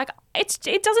 Because she's like,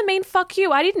 it doesn't mean fuck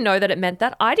you. I didn't know that it meant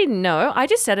that. I didn't know. I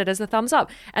just said it as a thumbs up.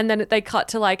 And then they cut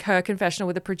to like her confessional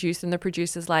with the producer, and the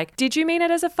producer's like, did you mean it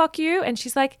as a fuck you? And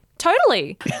she's like,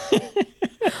 totally.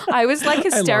 I was like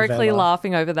hysterically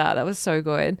laughing over that. That was so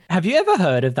good. Have you ever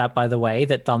heard of that, by the way,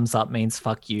 that thumbs up means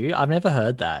fuck you? I've never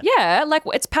heard that. Yeah, like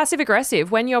it's passive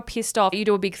aggressive. When you're pissed off, you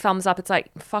do a big thumbs up. It's like,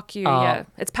 fuck you. Yeah,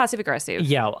 it's passive aggressive.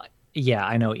 Yeah,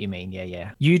 I know what you mean.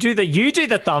 Yeah. You do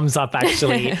the thumbs up,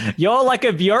 actually.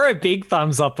 You're a big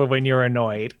thumbs upper when you're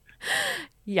annoyed.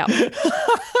 Yep.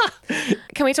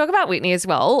 Can we talk about Whitney as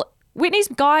well? Whitney's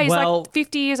guy is Well- like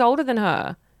 50 years older than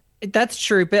her. That's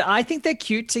true, but I think they're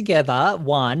cute together,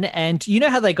 one. And you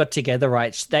know how they got together,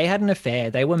 right? They had an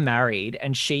affair. They were married,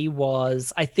 and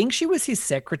I think she was his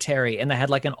secretary, and they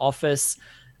had like an office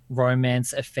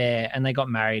romance affair, and they got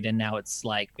married, and now it's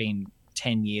like been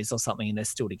 10 years or something, and they're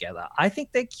still together. I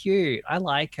think they're cute. I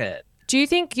like it. Do you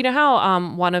think, you know how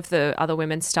one of the other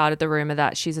women started the rumor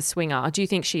that she's a swinger? Do you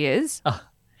think she is?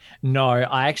 No,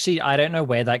 I don't know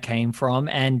where that came from.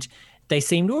 And they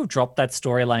seem to have dropped that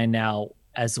storyline now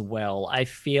as well. I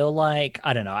feel like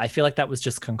that was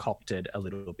just concocted a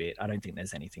little bit. I don't think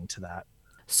there's anything to that.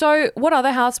 So what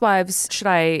other Housewives should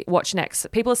I watch next?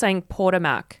 People are saying Porter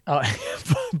Mac. Oh,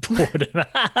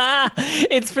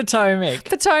 it's Potomac.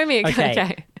 Potomac. Okay.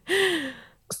 Okay.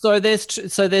 So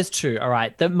there's two. All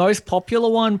right. The most popular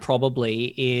one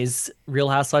probably is Real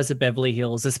Housewives of Beverly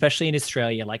Hills, especially in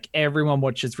Australia. Like everyone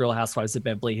watches Real Housewives of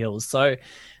Beverly Hills. So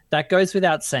that goes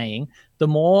without saying. The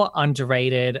more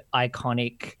underrated,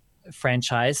 iconic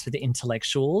franchise for the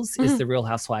intellectuals is the Real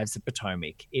Housewives of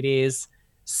Potomac. It is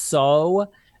so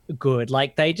good.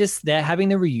 Like they're having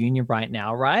the reunion right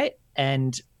now, right?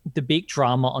 And the big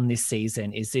drama on this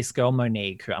season is this girl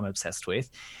Monique, who I'm obsessed with.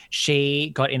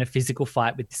 She got in a physical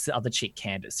fight with this other chick,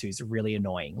 Candace, who's really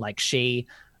annoying. She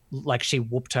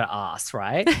whooped her ass,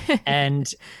 right? And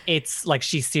it's like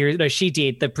she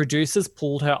did. The producers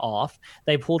pulled her off.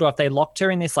 They pulled her off. They locked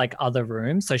her in this like other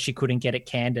room so she couldn't get at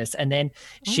Candace. And then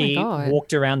she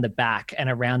walked around the back and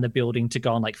around the building to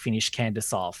go and like finish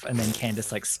Candace off. And then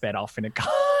Candace like sped off in a car.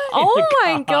 Oh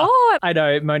my God. I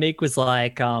know. Monique was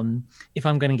like, if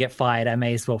I'm going to get fired, I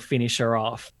may as well finish her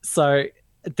off. So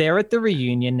they're at the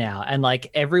reunion now, and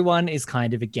like everyone is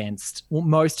kind of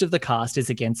most of the cast is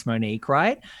against Monique,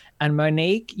 right? And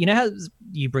Monique, you know how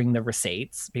you bring the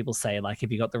receipts? People say, like,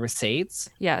 have you got the receipts?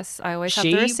 Yes, I always have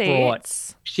the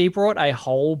receipts. She brought a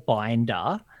whole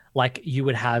binder, like you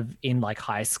would have in like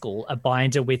high school, a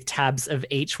binder with tabs of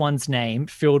each one's name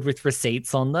filled with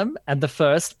receipts on them. And the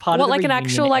first part of the like an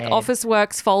actual like Office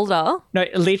Works folder? No,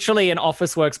 literally an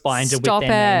Office Works binder with their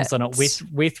names on it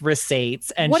with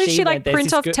receipts. And what did she like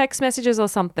print off text messages or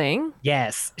something?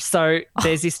 Yes. So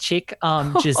there's this chick,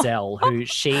 Giselle, who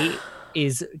she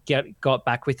got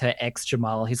back with her ex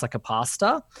Jamal. He's like a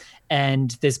pastor,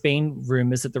 and there's been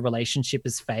rumors that the relationship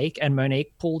is fake. And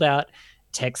Monique pulled out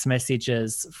text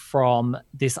messages from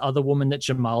this other woman that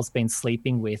Jamal's been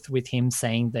sleeping with him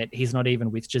saying that he's not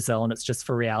even with Giselle and it's just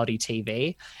for reality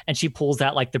TV. And she pulls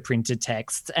out like the printed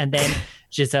texts, and then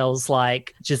Giselle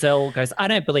goes, I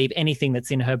don't believe anything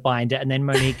that's in her binder. And then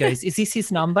Monique goes, is this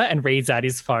his number? And reads out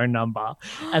his phone number.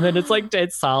 And then it's like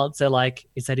dead silence. They're like,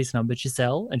 is that his number,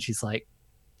 Giselle? And she's like,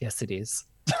 yes, it is.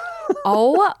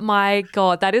 Oh my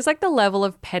God. That is like the level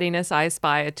of pettiness I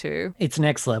aspire to. It's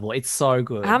next level. It's so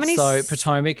good.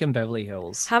 Potomac and Beverly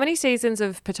Hills. How many seasons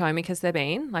of Potomac has there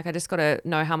been? Like, I just got to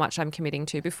know how much I'm committing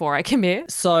to before I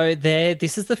commit. So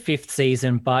this is the 5th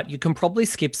season, but you can probably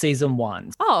skip season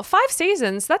 1. Oh, 5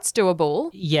 seasons. That's doable.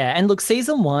 Yeah. And look,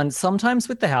 season 1, sometimes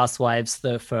with the Housewives,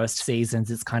 the first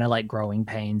seasons, it's kind of like growing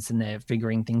pains and they're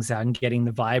figuring things out and getting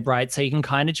the vibe right. So you can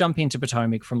kind of jump into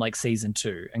Potomac from like season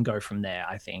 2 and go from there,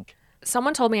 I think.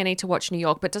 Someone told me I need to watch New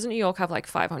York, but doesn't New York have like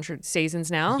 500 seasons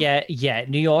now? Yeah.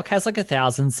 New York has like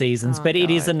 1,000 seasons, but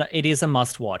God. it is a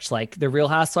must watch. Like the Real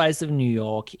Housewives of New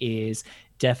York is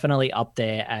definitely up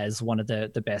there as one of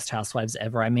the best housewives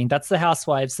ever. I mean, that's the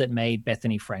housewives that made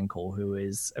Bethany Frankel, who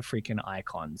is a freaking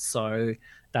icon. So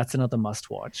that's another must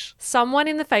watch. Someone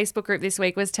in the Facebook group this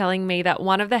week was telling me that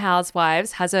one of the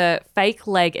housewives has a fake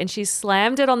leg and she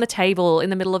slammed it on the table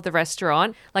in the middle of the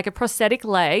restaurant, like a prosthetic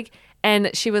leg.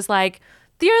 And she was like,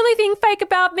 the only thing fake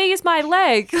about me is my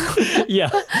leg.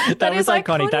 Yeah, that was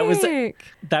iconic.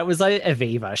 That was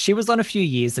Aviva. She was on a few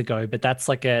years ago, but that's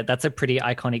a pretty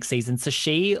iconic season. So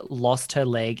she lost her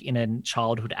leg in a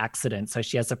childhood accident. So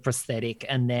she has a prosthetic,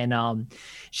 and then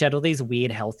she had all these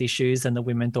weird health issues, and the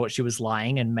women thought she was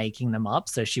lying and making them up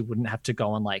so she wouldn't have to go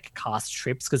on like cast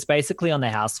trips. Because basically on the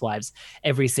Housewives,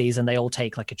 every season they all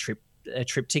take like a trip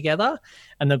together,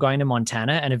 and they're going to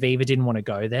Montana, and Aviva didn't want to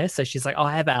go there, so she's like, oh,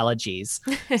 I have allergies.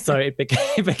 So it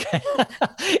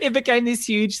became this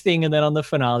huge thing, and then on the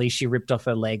finale she ripped off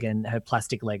her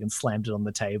plastic leg and slammed it on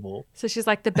the table. So she's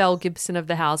like the Belle Gibson of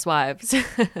the Housewives.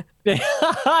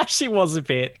 She was a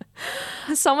bit.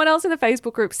 Someone else in the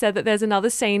Facebook group said that there's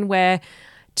another scene where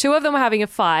 2 of them were having a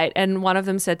fight, and one of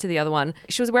them said to the other one,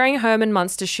 she was wearing Herman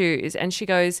Munster shoes, and she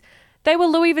goes, they were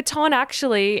Louis Vuitton,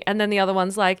 actually. And then the other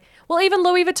one's like, well, even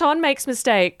Louis Vuitton makes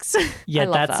mistakes. Yeah,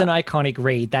 that's an iconic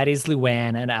read. That is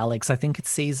Luann and Alex. I think it's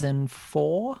season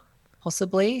 4.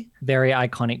 possibly. Very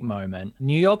iconic moment.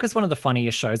 New York is one of the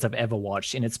funniest shows I've ever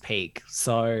watched in its peak.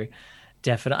 So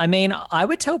definitely. I mean, I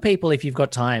would tell people if you've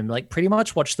got time, like pretty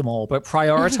much watch them all, but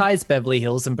prioritize Beverly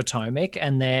Hills and Potomac,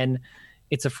 and then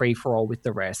it's a free-for-all with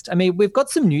the rest. I mean, we've got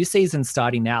some new seasons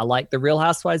starting now, like The Real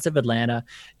Housewives of Atlanta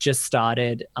just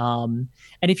started. And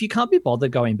if you can't be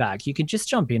bothered going back, you can just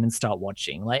jump in and start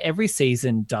watching. Like every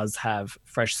season does have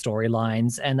fresh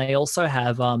storylines, and they also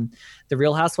have The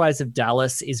Real Housewives of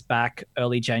Dallas is back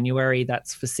early January.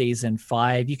 That's for season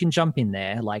 5. You can jump in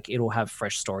there. Like it'll have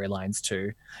fresh storylines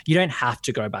too. You don't have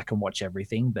to go back and watch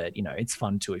everything, but you know, it's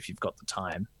fun too if you've got the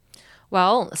time.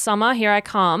 Well, summer, here I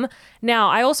come. Now,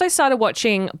 I also started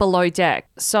watching Below Deck.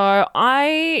 So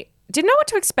I didn't know what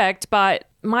to expect, but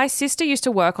my sister used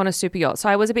to work on a super yacht. So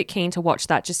I was a bit keen to watch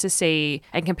that just to see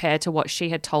and compare to what she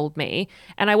had told me.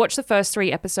 And I watched the first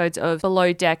 3 episodes of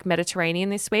Below Deck Mediterranean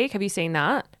this week. Have you seen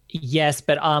that? Yes,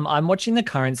 but I'm watching the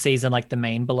current season, like the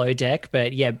main Below Deck.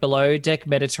 But yeah, Below Deck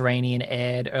Mediterranean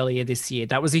aired earlier this year.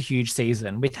 That was a huge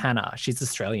season with Hannah. She's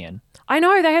Australian. I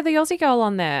know, they have the Aussie girl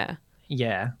on there.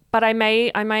 Yeah. But I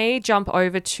may jump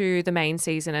over to the main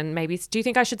season and maybe, do you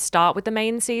think I should start with the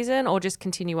main season or just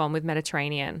continue on with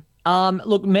Mediterranean?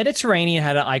 Look, Mediterranean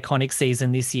had an iconic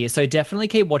season this year, so definitely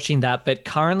keep watching that. But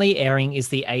currently airing is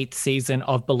the 8th season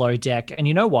of Below Deck. And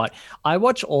you know what? I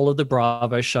watch all of the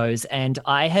Bravo shows, and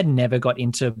I had never got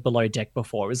into Below Deck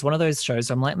before. It was one of those shows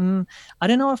where I'm like, I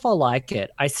don't know if I'll like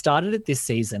it. I started it this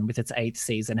season with its 8th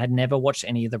season, had never watched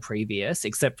any of the previous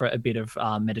except for a bit of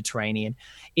Mediterranean.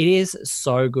 It is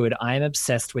so good. I am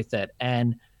obsessed with it.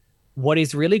 And what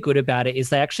is really good about it is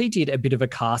they actually did a bit of a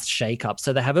cast shakeup.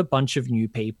 So they have a bunch of new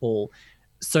people.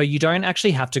 So you don't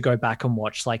actually have to go back and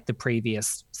watch like the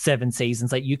previous 7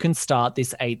 seasons. Like you can start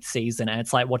this 8th season and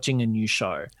it's like watching a new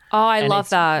show. Oh, I love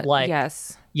that. Like,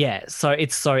 yes. Yeah. So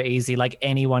it's so easy. Like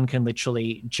anyone can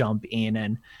literally jump in.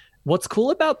 And what's cool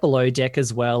about Below Deck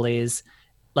as well is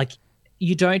like,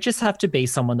 you don't just have to be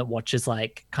someone that watches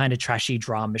like kind of trashy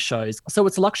drama shows. So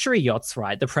it's luxury yachts,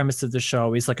 right? The premise of the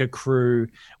show is like a crew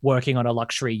working on a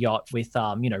luxury yacht with,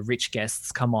 rich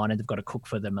guests come on and they've got to cook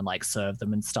for them and like serve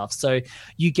them and stuff. So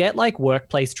you get like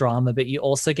workplace drama, but you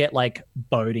also get like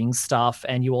boating stuff,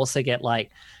 and you also get like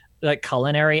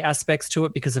culinary aspects to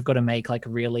it because they've got to make like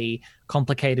really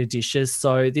complicated dishes.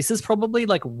 So this is probably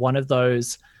like one of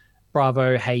those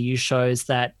Bravo Hey You shows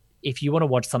that if you want to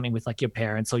watch something with like your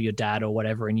parents or your dad or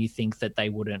whatever, and you think that they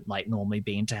wouldn't like normally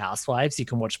be into Housewives, you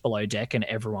can watch Below Deck and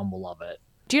everyone will love it.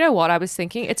 Do you know what I was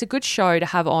thinking? It's a good show to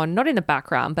have on, not in the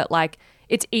background, but like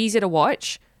it's easy to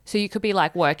watch. So you could be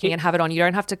like working and have it on. You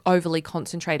don't have to overly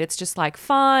concentrate. It's just like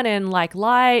fun and like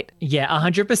light. Yeah,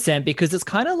 100%, because it's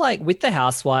kind of like with the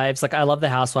Housewives, like I love the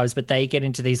Housewives, but they get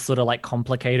into these sort of like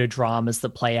complicated dramas that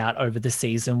play out over the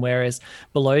season, whereas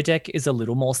Below Deck is a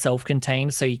little more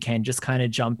self-contained, so you can just kind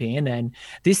of jump in. And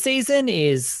this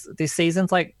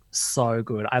season's like so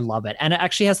good. I love it. And it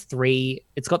actually has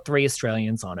it's got 3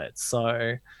 Australians on it.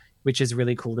 So, which is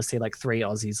really cool to see like 3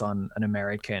 Aussies on an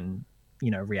American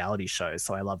reality show.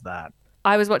 So I love that.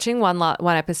 I was watching one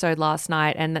episode last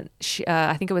night, and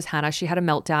I think it was Hannah. She had a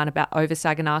meltdown over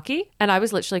Saganaki, and I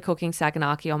was literally cooking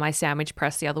Saganaki on my sandwich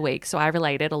press the other week, so I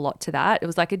related a lot to that. It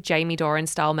was like a Jamie Doran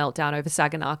style meltdown over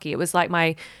Saganaki. It was like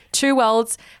my 2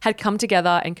 worlds had come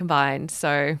together and combined.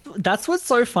 So that's what's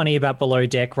so funny about Below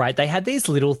Deck, right? They had these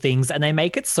little things and they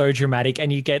make it so dramatic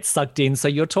and you get sucked in. So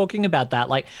you're talking about that.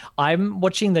 Like I'm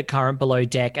watching the current Below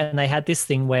Deck, and they had this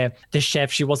thing where the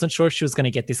chef, she wasn't sure if she was going to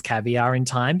get this caviar in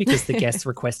time because the guest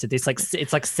requested this. Like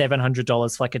it's like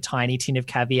 $700 for like a tiny tin of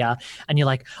caviar, and you're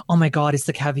like, oh my god, is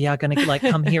the caviar going to like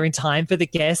come here in time for the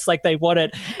guests? Like they want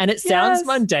it, and it sounds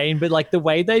mundane, but like the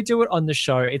way they do it on the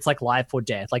show, it's like life or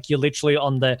death. Like you're literally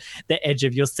on the edge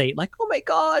of your seat, like oh my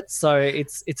god. So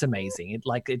it's amazing.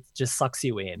 It just sucks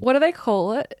you in. What do they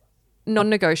call it?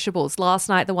 Non-negotiables. Last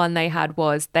night, the one they had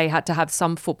was they had to have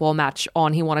some football match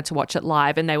on. He wanted to watch it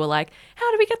live, and they were like, how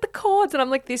do we get the cords? And I'm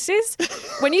like, this is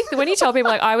when you tell people,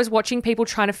 like, I was watching people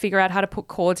trying to figure out how to put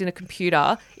cords in a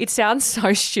computer. It sounds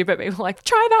so stupid. People were like,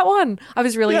 try that one. I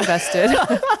was really invested.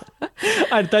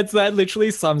 That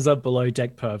literally sums up Below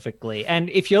Deck perfectly.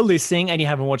 And if you're listening and you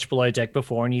haven't watched Below Deck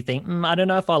before and you think, I don't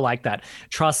know if I like that,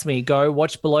 trust me, go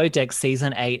watch Below Deck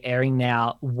season 8 airing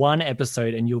now, 1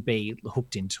 episode, and you'll be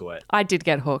hooked into it. I did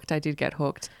get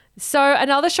hooked. So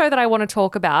another show that I want to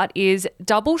talk about is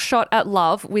Double Shot at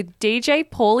Love with DJ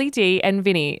Pauly D and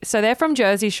Vinny. So they're from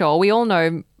Jersey Shore. We all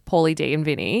know Pauly D and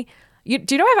Vinny. Do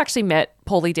you know I've actually met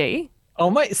Pauly D? Oh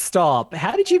my, stop.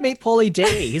 How did you meet Pauly D?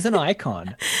 He's an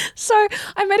icon. So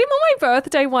I met him on my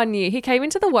birthday one year. He came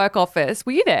into the work office.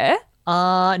 Were you there?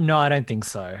 No, I don't think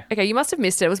so. Okay, you must have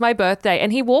missed it. It was my birthday.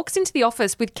 And he walks into the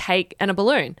office with cake and a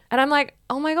balloon. And I'm like,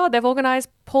 oh my God, they've organised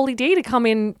Paulie D to come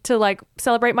in to like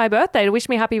celebrate my birthday, to wish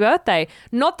me happy birthday.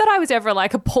 Not that I was ever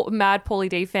like a mad Paulie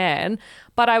D fan,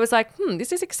 but I was like,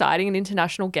 this is exciting, an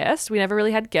international guest. We never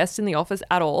really had guests in the office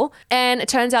at all. And it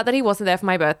turns out that he wasn't there for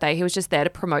my birthday. He was just there to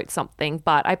promote something.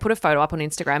 But I put a photo up on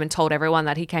Instagram and told everyone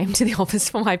that he came to the office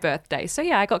for my birthday. So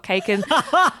yeah, I got cake and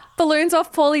balloons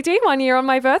off Paulie D one year on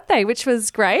my birthday, which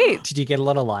was great. Did you get a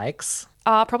lot of likes?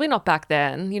 Probably not back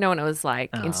then, when it was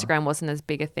like Instagram wasn't as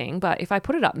big a thing. But if I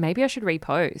put it up, maybe I should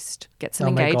repost, get some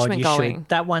engagement going. Should.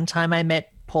 That one time I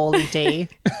met Paulie D.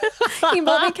 He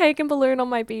bought me cake and balloon on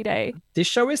my B-day. This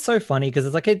show is so funny because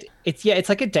it's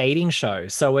like a dating show.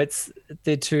 So it's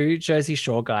the two Jersey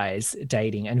Shore guys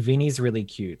dating, and Vinny's really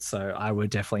cute. So I would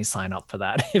definitely sign up for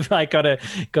that if I got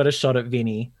a shot at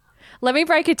Vinny. Let me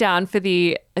break it down for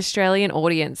the Australian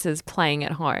audiences playing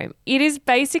at home. It is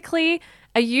basically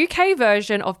a UK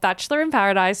version of Bachelor in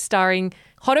Paradise starring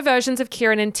hotter versions of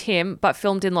Kieran and Tim, but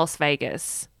filmed in Las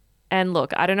Vegas. And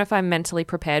look, I don't know if I'm mentally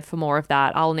prepared for more of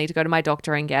that. I'll need to go to my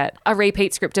doctor and get a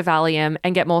repeat script of Valium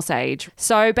and get more sage.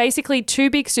 So basically 2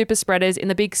 big super spreaders in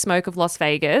the big smoke of Las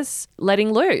Vegas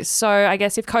letting loose. So I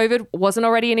guess if COVID wasn't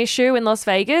already an issue in Las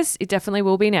Vegas, it definitely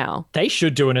will be now. They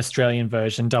should do an Australian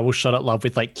version, Double Shot at Love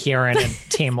with like Kieran and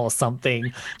Tim or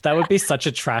something. That would be such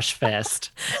a trash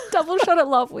fest. Double Shot at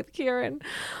Love with Kieran.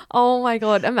 Oh my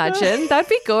God, imagine. That'd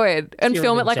be good. And Kieran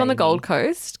film it and like on the Jamie. Gold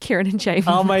Coast. Kieran and Jamie.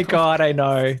 Oh my God, I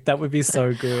know. That would be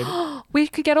so good. We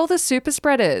could get all the super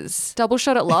spreaders. Double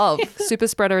Shot at Love, super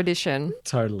spreader edition.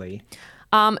 Totally.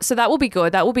 So that will be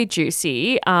good. That will be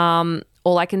juicy. All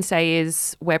I can say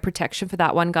is wear protection for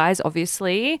that one, guys,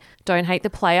 obviously. Don't hate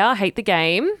the player, hate the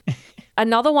game.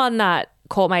 Another one that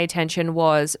caught my attention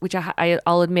was, which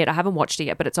I'll admit I haven't watched it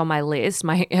yet, but it's on my list,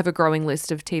 my ever-growing list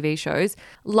of TV shows,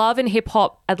 Love and Hip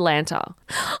Hop Atlanta.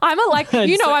 I'm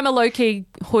a low-key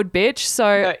hood bitch,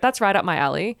 so that's right up my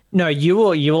alley. No, you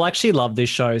will actually love this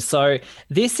show. So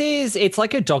it's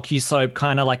like a docu-soap,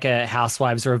 kind of like a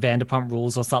Housewives or a Vanderpump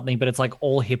Rules or something, but it's like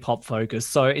all hip-hop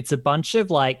focused. So it's a bunch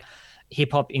of like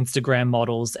hip-hop Instagram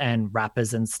models and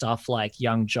rappers and stuff like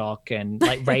Young Jock and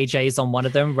like Ray J's on one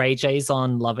of them. Ray J's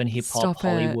on Love and Hip Hop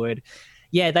Hollywood.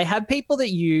 Yeah, they have people that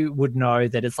you would know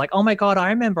that it's like, oh my God, I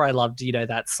remember I loved,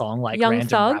 that song, like Young random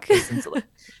Thug. rappers. And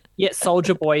yeah,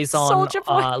 Soulja Boy's on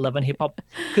Love and Hip Hop.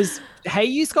 Because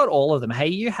Hey-You's got all of them.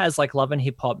 Hey-You has like Love and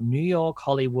Hip Hop New York,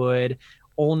 Hollywood,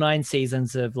 all 9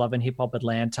 seasons of Love and Hip Hop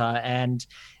Atlanta. And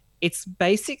it's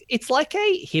like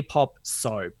a hip hop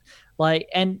soap. Like,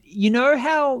 and you know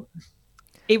how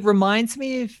it reminds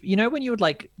me of, when you would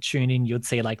like tune in, you'd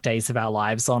see like Days of Our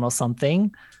Lives on or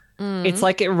something. It's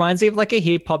like, it reminds me of like a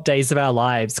hip hop Days of Our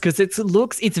Lives because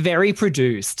it's very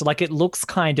produced. Like it looks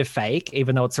kind of fake,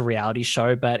 even though it's a reality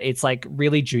show, but it's like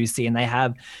really juicy and they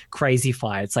have crazy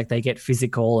fights. Like they get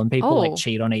physical and people like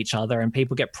cheat on each other and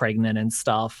people get pregnant and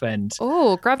stuff. And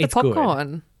grab the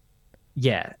popcorn. Good.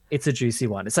 Yeah, it's a juicy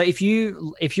one. So if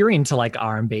you're into like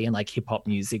R&B and like hip hop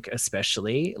music,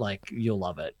 especially, like you'll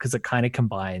love it because it kind of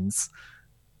combines.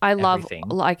 I love everything.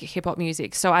 Like hip hop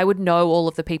music, so I would know all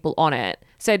of the people on it.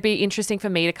 So it'd be interesting for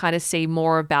me to kind of see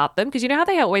more about them because you know how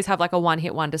they always have like a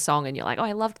one-hit wonder song, and you're like, oh,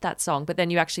 I loved that song, but then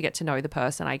you actually get to know the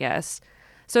person, I guess.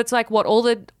 So it's like what all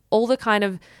the kind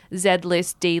of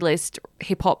Z-list, D-list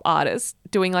hip hop artists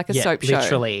doing like a soap show.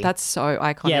 Literally. That's so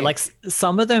iconic. Yeah, like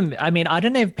some of them, I mean, I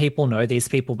don't know if people know these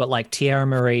people, but like Tierra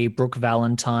Marie, Brooke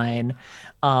Valentine,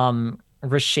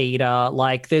 Rashida,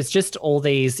 like there's just all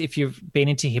these, if you've been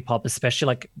into hip hop, especially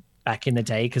like back in the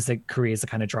day, because their careers are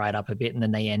kind of dried up a bit and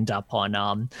then they end up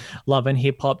on Love and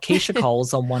Hip Hop. Keisha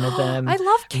Cole's on one of them. I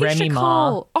love Keisha Remy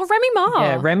Cole. Ma. Oh, Remy Ma.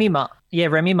 Yeah, Remy Ma. Yeah,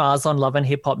 Remy Ma's on Love and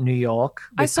Hip Hop New York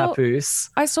with Papoose.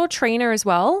 I saw Trina as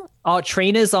well. Oh,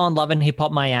 Trina's on Love and Hip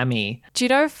Hop Miami. Do you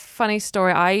know, funny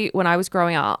story, when I was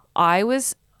growing up, I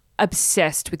was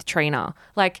obsessed with Trina.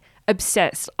 Like,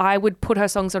 obsessed. I would put her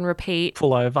songs on repeat.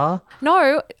 Pull Over?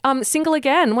 No, Single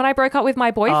Again. When I broke up with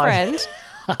my boyfriend,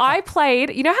 I played,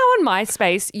 you know how on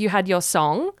MySpace you had your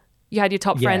song? You had your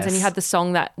top friends and you had the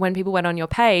song that when people went on your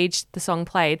page, the song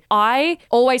played. I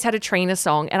always had a Trina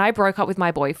song and I broke up with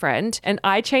my boyfriend and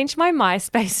I changed my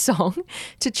MySpace song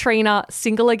to Trina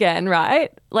Single Again, right?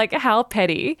 Like how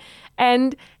petty.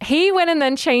 And he went and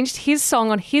then changed his song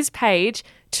on his page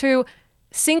to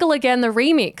Single Again, the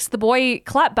remix, the boy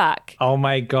clapback. Oh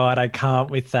my God, I can't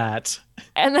with that.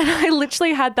 And then I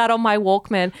literally had that on my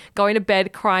Walkman, going to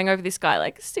bed crying over this guy,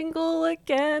 like, single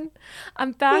again.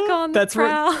 I'm back on the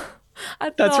prowl.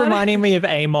 That's reminding me of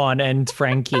Amon and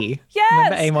Frankie. Yes.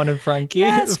 Remember Amon and Frankie?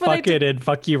 Yes, Fuck it and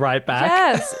fuck you right back.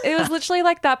 Yes, it was literally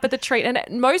like that. But the Trina,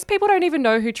 and most people don't even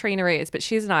know who Trina is, but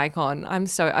she's an icon.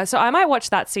 So I might watch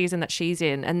that season that she's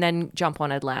in and then jump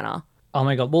on Atlanta. Oh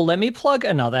my God. Well, let me plug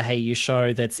another Hey You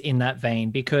show that's in that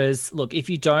vein because, look, if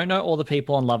you don't know all the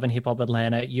people on Love and Hip Hop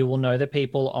Atlanta, you will know the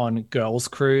people on Girls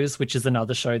Cruise, which is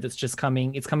another show that's just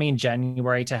coming. It's coming in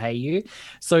January to Hey You.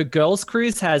 So Girls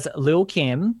Cruise has Lil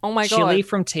Kim, oh my God, Chili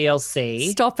from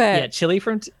TLC. Stop it. Yeah, Chili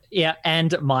from... Yeah,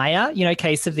 and Maya,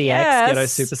 Case of the Ex, ghetto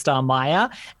superstar Maya.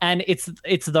 And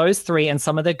it's those three and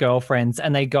some of their girlfriends,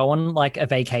 and they go on like a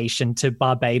vacation to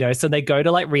Barbados. And they go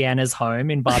to like Rihanna's home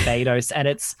in Barbados, and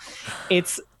it's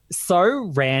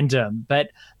so random,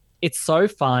 but it's so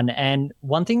fun. And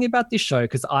one thing about this show,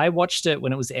 because I watched it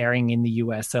when it was airing in the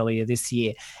US earlier this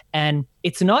year, and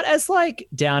it's not as like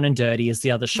down and dirty as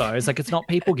the other shows. Like it's not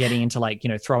people getting into like,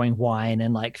 throwing wine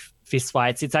and like fist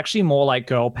fights. It's actually more like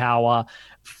girl power,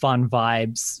 fun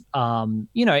vibes,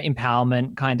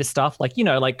 empowerment kind of stuff. Like,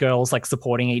 like girls like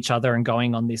supporting each other and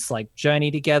going on this like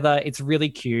journey together. It's really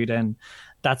cute, and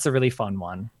that's a really fun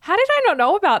one. How did I not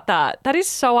know about that? That is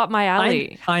so up my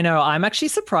alley. I know. I'm actually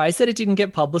surprised that it didn't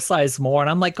get publicized more. And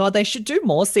I'm like, God, they should do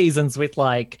more seasons with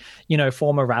like,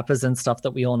 former rappers and stuff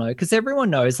that we all know. Because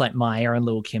everyone knows like Maya and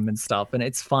Lil Kim and stuff. And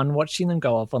it's fun watching them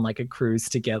go off on like a cruise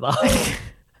together.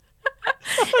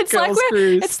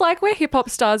 It's like where hip hop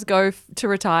stars go to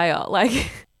retire.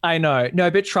 Like... I know.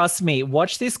 No, but trust me,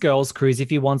 watch this Girls Cruise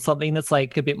if you want something that's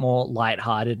like a bit more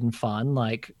lighthearted and fun,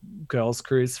 like Girls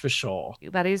Cruise for sure.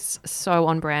 That is so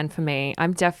on brand for me.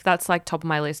 That's like top of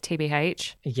my list,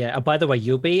 TBH. Yeah. By the way,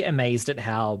 you'll be amazed at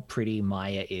how pretty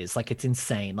Maya is. Like it's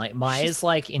insane. Like Maya's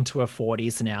like into her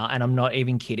 40s now, and I'm not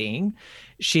even kidding.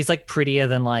 She's like prettier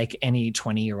than like any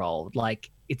 20-year-old.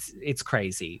 Like it's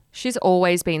crazy. She's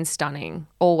always been stunning.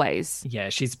 Always. Yeah,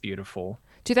 she's beautiful.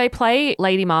 Do they play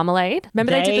Lady Marmalade?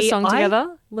 Remember they did the song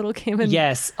together? Little Kim and...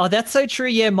 Yes. Oh, that's so true.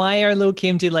 Yeah, Maya and Lil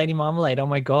Kim did Lady Marmalade. Oh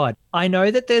my God. I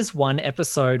know that there's one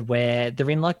episode where they're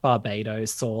in like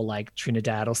Barbados or like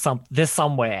Trinidad or they're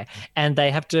somewhere, and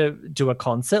they have to do a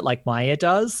concert like Maya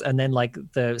does, and then like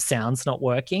the sound's not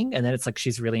working, and then it's like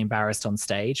she's really embarrassed on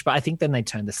stage. But I think then they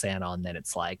turn the sound on, then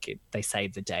it's like they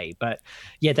save the day. But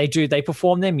yeah, they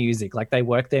perform their music, like they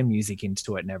work their music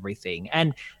into it and everything.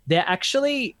 And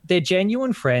they're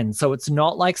genuine friends. So it's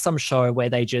not like some show where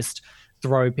they just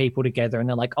throw people together and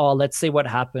they're like, oh, let's see what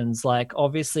happens. Like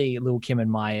obviously Lil Kim and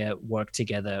Maya worked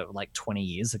together like 20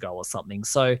 years ago or something.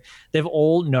 So they've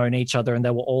all known each other, and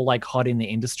they were all like hot in the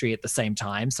industry at the same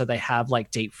time. So they have like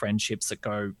deep friendships that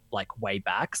go like way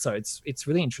back. So it's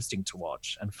really interesting to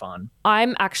watch and fun.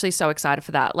 I'm actually so excited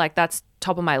for that. Like that's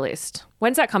top of my list.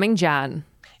 When's that coming? Jan?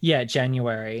 Yeah,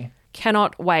 January.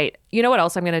 Cannot wait. You know what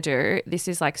else I'm going to do? This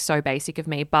is like so basic of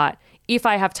me, but if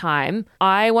I have time,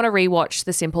 I want to rewatch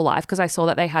The Simple Life because I saw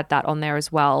that they had that on there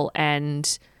as well.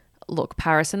 And look,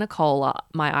 Paris and Nicole are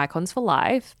my icons for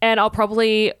life. And I'll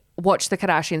probably watch The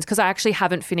Kardashians because I actually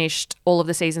haven't finished all of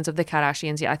the seasons of The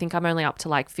Kardashians yet. I think I'm only up to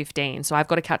like 15. So I've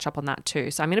got to catch up on that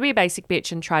too. So I'm going to be a basic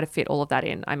bitch and try to fit all of that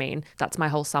in. I mean, that's my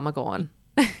whole summer gone.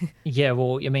 Yeah,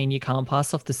 well, I mean, you can't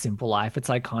pass off The Simple Life. It's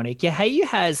iconic. Yeah, Hey You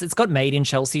it's got Made in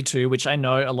Chelsea too, which I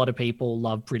know a lot of people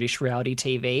love British reality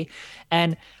TV.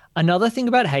 And another thing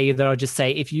about Hey You that I'll just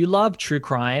say, if you love true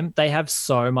crime, they have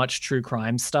so much true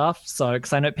crime stuff. So,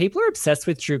 because I know people are obsessed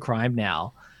with true crime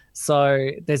now.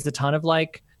 So there's a ton of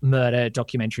like murder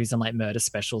documentaries and like murder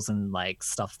specials and like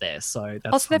stuff there. So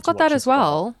that's they've got that as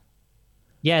well.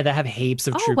 Yeah, they have heaps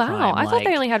of true crime. Oh, wow. I thought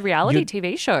they only had reality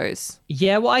TV shows.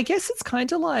 Yeah, well, I guess it's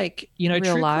kind of like, real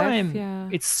true life, crime. Yeah.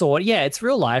 It's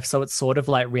real life. So it's sort of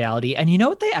like reality. And you know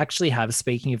what they actually have,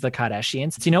 speaking of the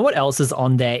Kardashians? Do you know what else is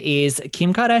on there is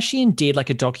Kim Kardashian did like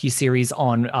a docuseries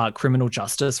on criminal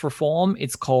justice reform.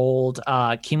 It's called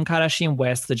Kim Kardashian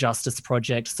West, The Justice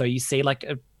Project. So you see like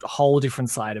a whole different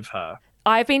side of her.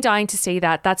 I've been dying to see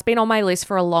that. That's been on my list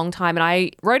for a long time, and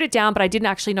I wrote it down, but I didn't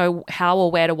actually know how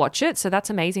or where to watch it. So that's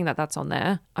amazing that that's on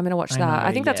there. I'm going to watch that.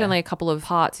 I think that's only a couple of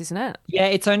parts, isn't it? Yeah,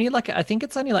 it's only like, I think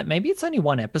it's only like, maybe it's only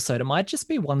one episode. It might just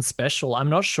be one special. I'm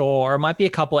not sure. Or it might be a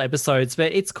couple episodes,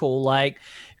 but it's cool. Like,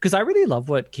 because I really love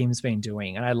what Kim's been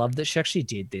doing. And I love that she actually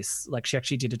did this. Like, she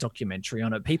actually did a documentary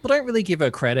on it. People don't really give her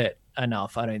credit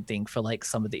enough, I don't think, for like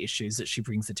some of the issues that she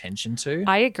brings attention to.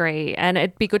 I agree. And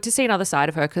it'd be good to see another side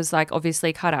of her because like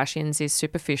obviously Kardashians is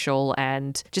superficial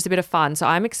and just a bit of fun. So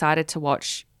I'm excited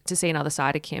to see another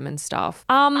side of Kim and stuff.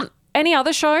 Any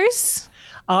other shows?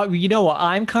 You know what?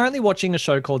 I'm currently watching a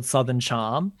show called Southern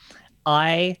Charm.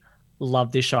 I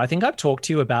love this show. I think I've talked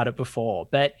to you about it before,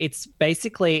 but it's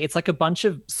like a bunch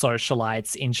of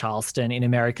socialites in Charleston in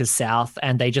America's South,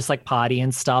 and they just like party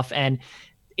and stuff. And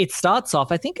it starts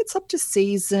off, I think it's up to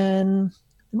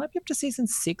it might be up to season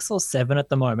 6 or 7 at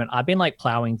the moment. I've been like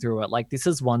plowing through it. Like this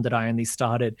is one that I only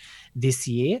started this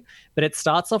year, but it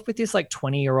starts off with this like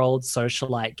 20-year-old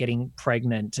socialite getting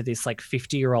pregnant to this like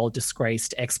 50-year-old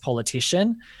disgraced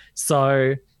ex-politician.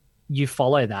 So you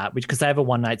follow that, because they have a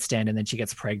one-night stand and then she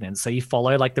gets pregnant. So you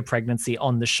follow like the pregnancy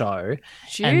on the show.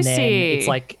 Juicy. And then it's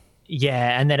like,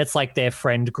 yeah, and then it's like their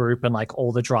friend group and like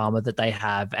all the drama that they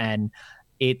have. And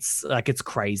it's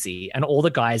crazy. And all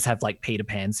the guys have like Peter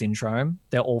Pan syndrome.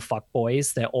 They're all fuck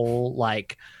boys. They're all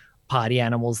like party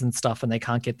animals and stuff, and they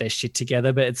can't get their shit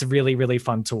together, but it's really, really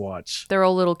fun to watch. They're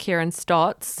all little Kieran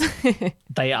Stotts.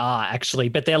 They are actually,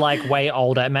 but they're like way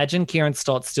older. Imagine Kieran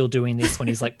Stott still doing this when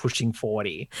he's like pushing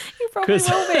 40. He probably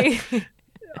will be.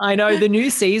 I know the new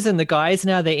season, the guys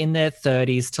now, they're in their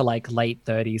 30s to like late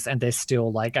 30s, and they're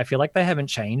still like, I feel like they haven't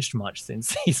changed much since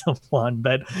season 1,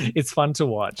 but it's fun to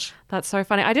watch. That's so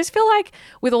funny. I just feel like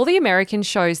with all the American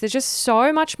shows, there's just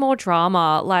so much more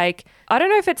drama. Like, I don't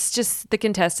know if it's just the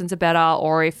contestants are better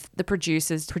or if the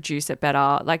producers produce it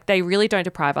better. Like, they really don't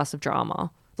deprive us of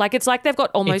drama. Like, it's like they've got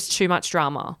almost too much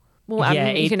drama. Well,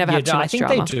 yeah, you can never have too much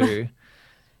drama. I think they do.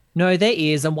 No, there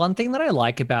is. And one thing that I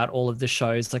like about all of the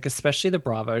shows, like especially the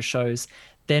Bravo shows,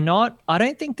 I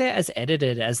don't think they're as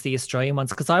edited as the Australian ones,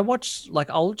 because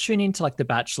I'll tune into like The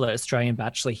Bachelor, Australian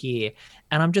Bachelor here,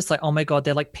 and I'm just like, oh my God,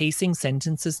 they're like piecing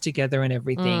sentences together and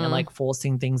everything and like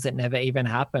forcing things that never even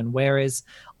happen. Whereas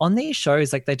on these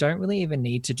shows, like they don't really even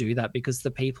need to do that, because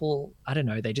the people, I don't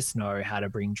know, they just know how to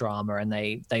bring drama, and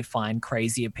they find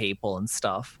crazier people and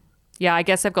stuff. Yeah, I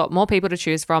guess they've got more people to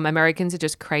choose from. Americans are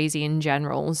just crazy in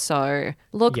general. So,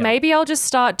 look, maybe I'll just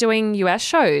start doing US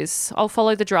shows. I'll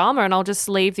follow the drama and I'll just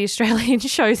leave the Australian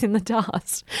shows in the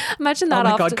dust. Imagine that. Oh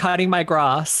my God, cutting my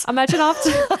grass. Imagine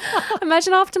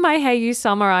after my Hey You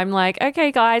Summer, I'm like,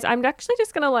 okay, guys, I'm actually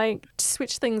just going to like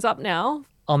switch things up now.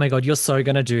 Oh my God, you're so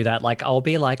going to do that. Like, I'll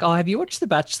be like, oh, have you watched The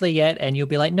Bachelor yet? And you'll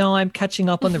be like, no, I'm catching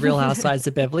up on The Real Housewives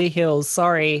of Beverly Hills.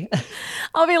 Sorry.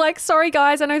 I'll be like, sorry,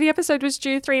 guys. I know the episode was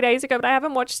due 3 days ago, but I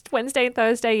haven't watched Wednesday and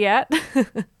Thursday yet.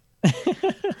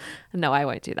 No, I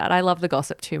won't do that. I love the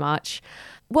gossip too much.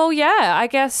 Well, yeah, I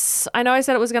guess I know I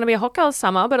said it was going to be a hot girl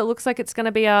summer, but it looks like it's going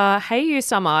to be a Hey You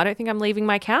summer. I don't think I'm leaving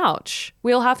my couch.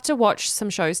 We'll have to watch some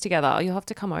shows together. You'll have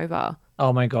to come over.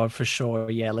 Oh my God, for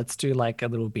sure. Yeah, let's do like a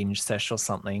little binge sesh or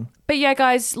something. But yeah,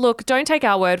 guys, look, don't take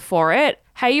our word for it.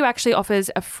 Hey You actually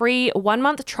offers a free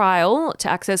 1-month trial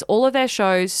to access all of their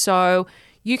shows. So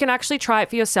you can actually try it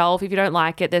for yourself. If you don't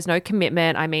like it, there's no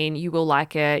commitment. I mean, you will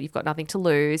like it. You've got nothing to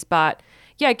lose. But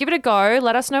yeah, give it a go.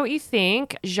 Let us know what you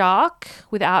think. Jacques,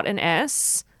 without an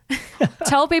S.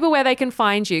 Tell people where they can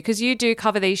find you, because you do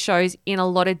cover these shows in a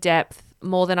lot of depth,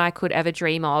 more than I could ever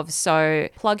dream of. So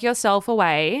plug yourself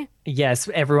away. Yes,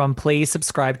 everyone, please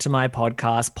subscribe to my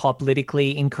podcast,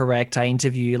 Politically Incorrect. I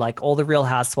interview like all the Real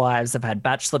Housewives. I've had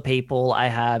Bachelor people. I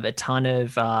have a ton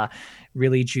of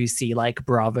really juicy like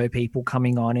Bravo people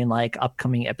coming on in like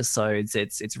upcoming episodes.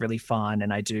 It's really fun,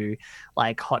 and I do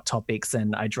like hot topics,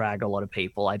 and I drag a lot of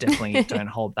people. I definitely don't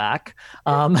hold back.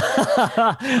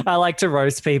 I like to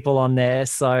roast people on there.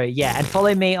 So yeah, and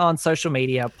follow me on social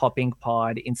media, Popping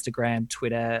Pod, Instagram,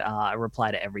 Twitter. I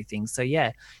reply to everything. So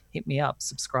yeah, hit me up,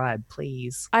 subscribe,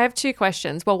 please. I have 2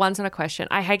 questions. Well, one's not a question.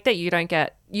 I hate that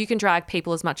you can drag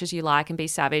people as much as you like and be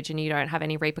savage and you don't have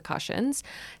any repercussions.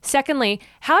 Secondly,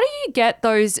 how do you get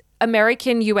those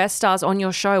American US stars on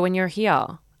your show when you're here?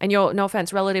 And you're, no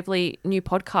offense, relatively new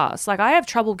podcast. Like, I have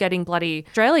trouble getting bloody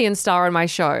Australian star on my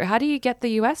show. How do you get the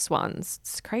US ones?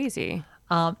 It's crazy.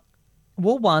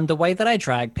 Well, one, the way that I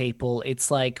drag people, it's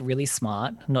like really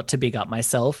smart, not to big up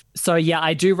myself. So yeah,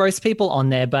 I do roast people on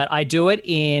there, but I do it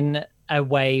in a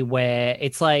way where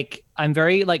it's like I'm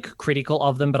very like critical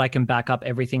of them, but I can back up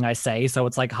everything I say. So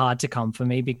it's like hard to come for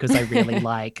me because I really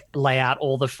like lay out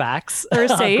all the facts. I've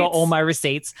got all my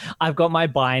receipts. I've got my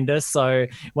binder. So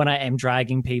when I am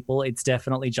dragging people, it's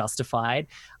definitely justified.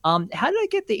 How did I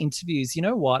get the interviews? You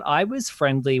know what? I was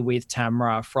friendly with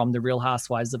Tamara from The Real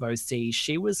Housewives of OC.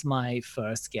 She was my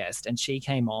first guest, and she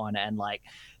came on and like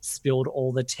spilled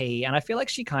all the tea. And I feel like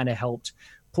she kind of helped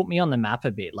put me on the map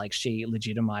a bit. Like, she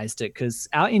legitimized it, because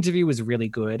our interview was really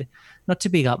good. Not to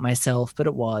big up myself, but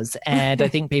it was. And I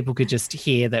think people could just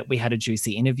hear that we had a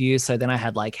juicy interview. So then I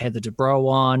had like Heather Dubrow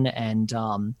on, and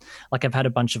like I've had a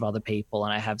bunch of other people,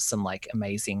 and I have some like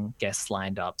amazing guests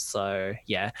lined up. So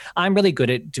yeah, I'm really good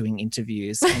at doing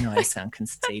interviews. I know I sound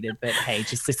conceited, but hey,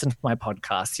 just listen to my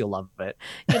podcast. You'll love it.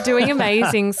 You're doing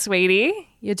amazing, sweetie.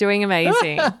 You're doing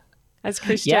amazing. as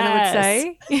Christiana would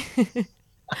say.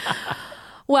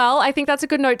 Well, I think that's a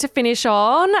good note to finish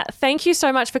on. Thank you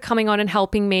so much for coming on and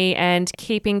helping me and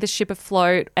keeping the ship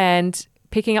afloat and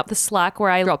picking up the slack where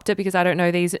I dropped it because I don't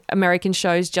know these American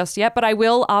shows just yet, but I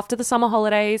will after the summer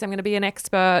holidays. I'm going to be an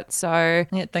expert. So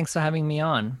Yeah, thanks for having me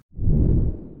on.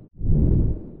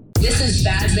 This is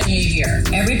bad behavior.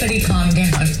 Everybody calm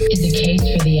down. Is a case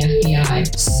for the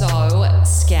FBI. so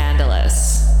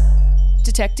scandalous.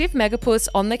 Detective Megapuss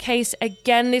on the case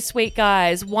again this week,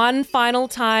 guys. One final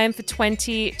time for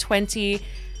 2020.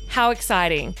 How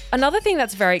exciting. Another thing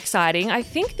that's very exciting, I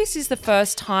think this is the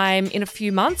first time in a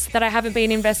few months that I haven't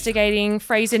been investigating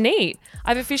Fraser Neat.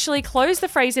 I've officially closed the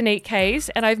Fraser Neat case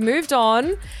and I've moved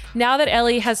on now that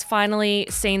Ellie has finally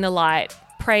seen the light.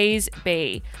 Praise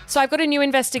be. So I've got a new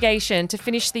investigation to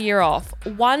finish the year off,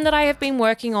 one that I have been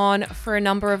working on for a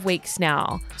number of weeks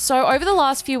now. So over the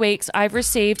last few weeks, I've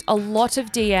received a lot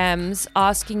of DMs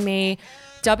asking me,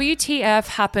 WTF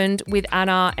happened with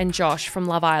Anna and Josh from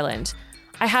Love Island?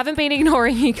 I haven't been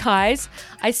ignoring you guys.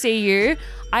 I see you.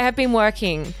 I have been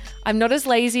working. I'm not as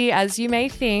lazy as you may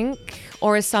think,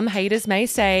 or as some haters may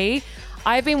say.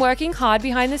 I've been working hard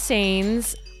behind the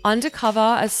scenes,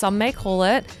 undercover as some may call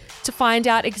it, to find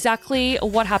out exactly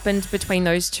what happened between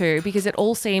those two because it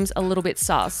all seems a little bit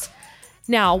sus.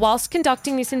 Now, whilst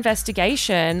conducting this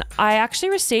investigation, I actually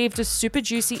received a super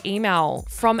juicy email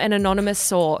from an anonymous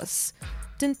source.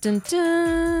 Dun, dun,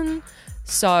 dun.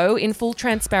 So, in full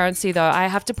transparency though, I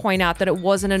have to point out that it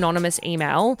was an anonymous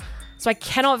email. So I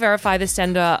cannot verify the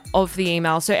sender of the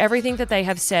email. So everything that they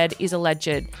have said is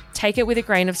alleged. Take it with a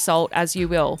grain of salt as you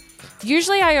will.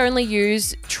 Usually I only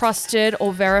use trusted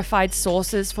or verified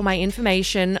sources for my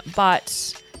information,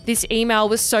 but this email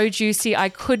was so juicy I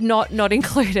could not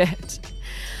include it.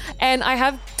 And I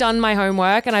have done my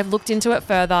homework and I've looked into it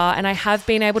further and I have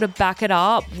been able to back it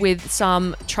up with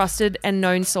some trusted and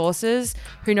known sources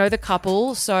who know the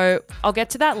couple. So I'll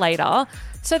get to that later.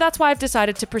 So that's why I've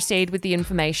decided to proceed with the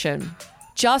information.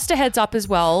 Just a heads up as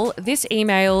well, this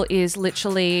email is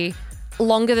literally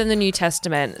longer than the New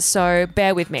Testament, so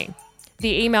bear with me.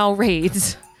 The email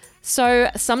reads,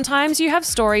 so sometimes you have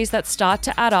stories that start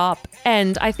to add up,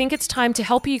 and I think it's time to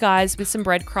help you guys with some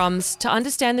breadcrumbs to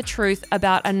understand the truth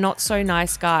about a not so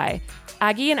nice guy.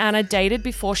 Aggie and Anna dated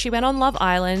before she went on Love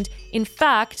Island. In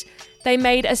fact, they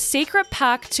made a secret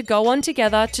pact to go on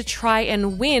together to try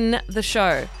and win the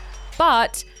show.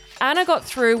 But Anna got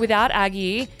through without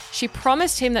Aggie. She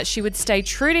promised him that she would stay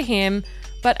true to him.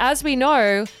 But as we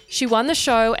know, she won the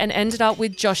show and ended up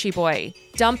with Joshy Boy,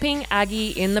 dumping Aggie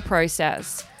in the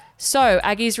process. So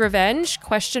Aggie's revenge, ?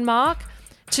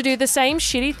 To do the same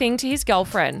shitty thing to his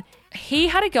girlfriend. He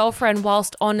had a girlfriend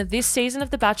whilst on this season of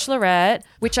The Bachelorette,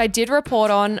 which I did report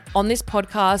on this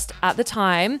podcast at the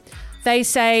time. They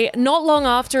say not long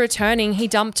after returning, he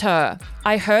dumped her.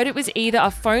 I heard it was either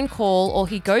a phone call or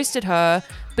he ghosted her,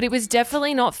 but it was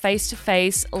definitely not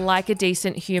face-to-face like a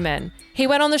decent human. He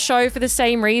went on the show for the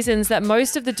same reasons that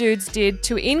most of the dudes did,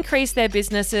 to increase their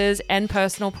businesses and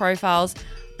personal profiles,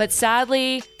 but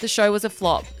sadly, the show was a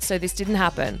flop, so this didn't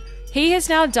happen. He has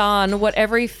now done what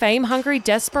every fame-hungry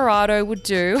desperado would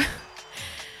do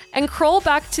and crawl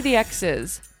back to the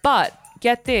exes. But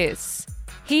get this,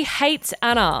 he hates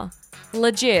Anna.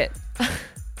 Legit.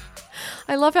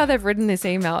 I love how they've written this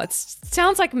email. It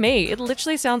sounds like me. It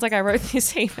literally sounds like I wrote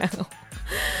this email.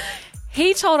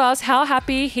 He told us how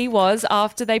happy he was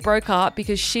after they broke up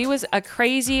because she was a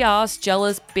crazy ass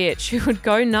jealous bitch who would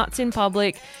go nuts in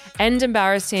public and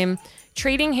embarrass him,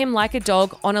 treating him like a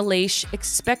dog on a leash,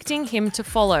 expecting him to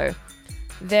follow.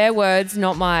 Their words,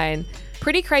 not mine.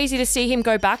 Pretty crazy to see him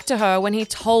go back to her when he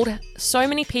told so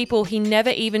many people he never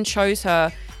even chose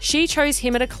her. She chose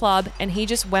him at a club and he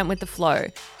just went with the flow.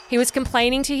 He was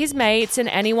complaining to his mates and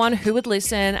anyone who would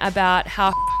listen about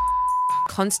how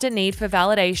constant need for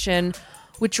validation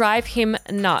would drive him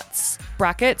nuts.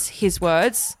 Brackets, his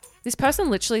words. This person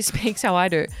literally speaks how I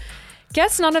do.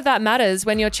 Guess none of that matters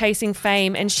when you're chasing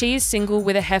fame and she is single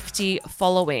with a hefty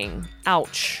following.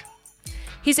 Ouch.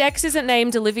 His ex isn't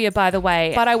named Olivia, by the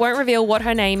way, but I won't reveal what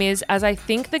her name is as I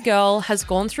think the girl has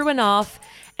gone through enough.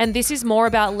 And this is more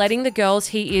about letting the girls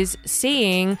he is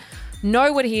seeing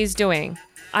know what he is doing.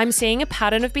 I'm seeing a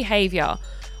pattern of behavior.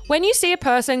 When you see a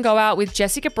person go out with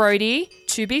Jessica Brody,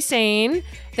 to be seen,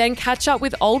 then catch up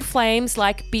with old flames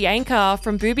like Bianca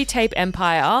from Booby Tape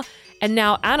Empire, and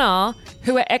now Anna,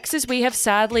 who are exes we have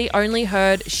sadly only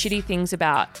heard shitty things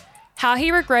about. How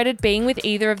he regretted being with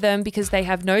either of them because they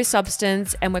have no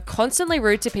substance and were constantly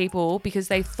rude to people because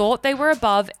they thought they were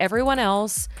above everyone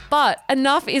else. But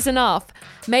enough is enough.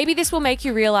 Maybe this will make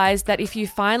you realize that if you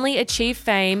finally achieve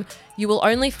fame, you will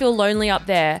only feel lonely up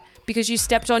there because you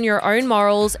stepped on your own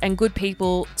morals and good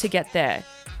people to get there.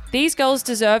 These girls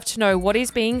deserve to know what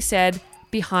is being said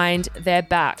behind their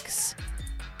backs.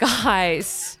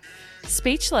 Guys,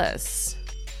 speechless.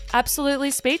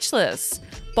 Absolutely speechless.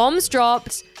 Bombs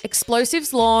dropped,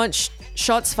 explosives launched,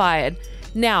 shots fired.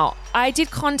 Now, I did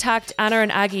contact Anna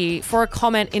and Aggie for a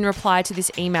comment in reply to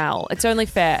this email. It's only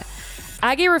fair.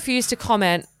 Aggie refused to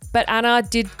comment, but Anna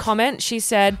did comment. She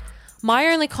said, "My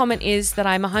only comment is that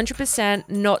I'm 100%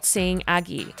 not seeing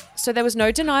Aggie." So there was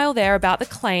no denial there about the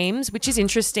claims, which is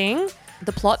interesting.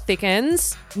 The plot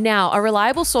thickens. Now, a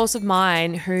reliable source of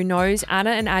mine who knows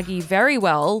Anna and Aggie very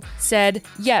well said,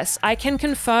 "Yes, I can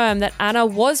confirm that Anna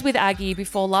was with Aggie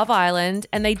before Love Island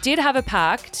and they did have a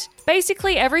pact.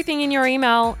 Basically, everything in your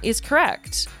email is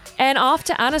correct." And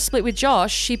after Anna split with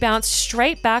Josh, she bounced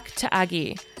straight back to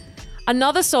Aggie.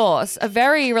 Another source, a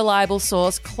very reliable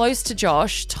source close to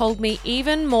Josh, told me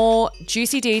even more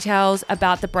juicy details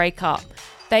about the breakup.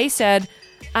 They said,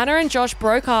 Anna and Josh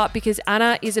broke up because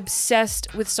Anna is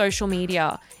obsessed with social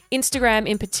media, Instagram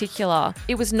in particular.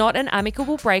 It was not an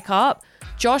amicable breakup.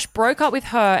 Josh broke up with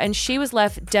her and she was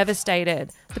left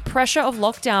devastated. The pressure of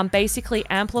lockdown basically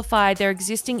amplified their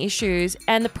existing issues,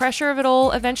 and the pressure of it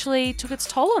all eventually took its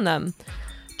toll on them.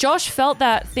 Josh felt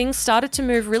that things started to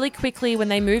move really quickly when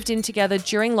they moved in together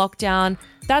during lockdown.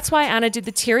 That's why Anna did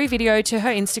the teary video to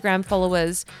her Instagram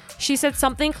followers. She said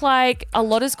something like, "A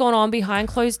lot has gone on behind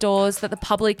closed doors that the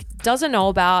public doesn't know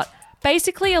about,"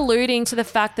 basically alluding to the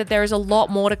fact that there is a lot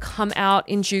more to come out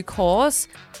in due course.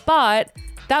 But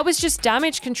that was just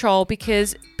damage control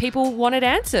because people wanted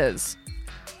answers.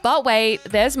 But wait,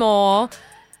 there's more.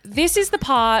 This is the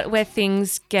part where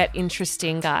things get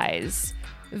interesting, guys.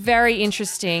 Very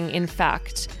interesting, in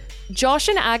fact. Josh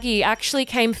and Aggie actually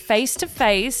came face to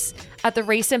face at the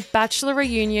recent Bachelor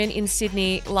reunion in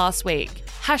Sydney last week.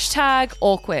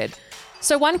 #awkward.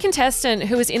 So one contestant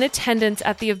who was in attendance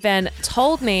at the event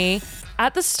told me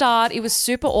at the start it was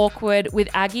super awkward with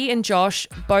Aggie and Josh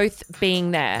both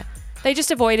being there. They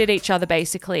just avoided each other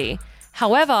basically.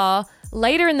 However,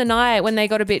 later in the night when they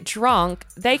got a bit drunk,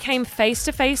 they came face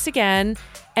to face again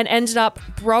and ended up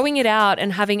broing it out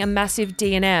and having a massive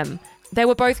D&M. They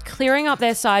were both clearing up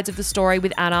their sides of the story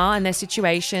with Anna and their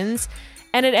situations,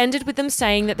 and it ended with them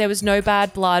saying that there was no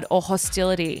bad blood or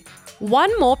hostility.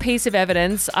 One more piece of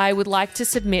evidence I would like to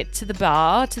submit to the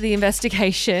bar, to the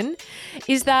investigation,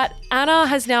 is that Anna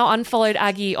has now unfollowed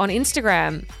Aggie on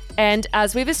Instagram. And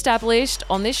as we've established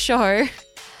on this show,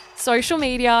 social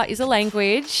media is a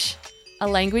language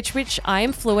which I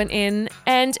am fluent in,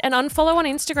 and an unfollow on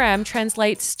Instagram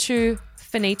translates to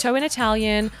finito in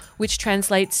Italian, which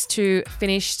translates to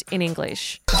finished in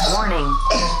English. Warning.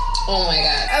 Oh my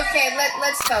God. Okay,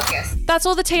 let's focus. That's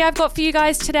all the tea I've got for you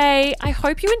guys today. I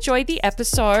hope you enjoyed the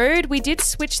episode. We did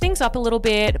switch things up a little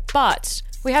bit, but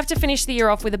we have to finish the year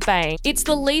off with a bang. It's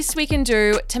the least we can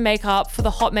do to make up for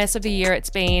the hot mess of a year it's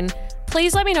been.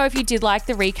 Please let me know if you did like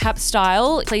the recap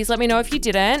style. Please let me know if you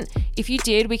didn't. If you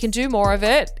did, we can do more of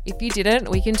it. If you didn't,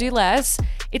 we can do less.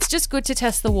 It's just good to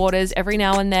test the waters every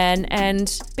now and then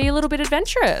and be a little bit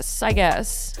adventurous, I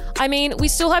guess. I mean, we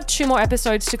still have 2 more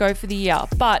episodes to go for the year,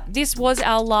 but this was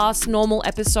our last normal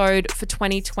episode for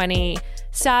 2020.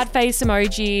 Sad face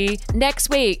emoji. Next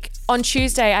week, on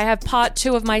Tuesday, I have part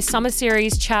 2 of my summer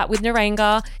series chat with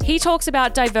Naranga. He talks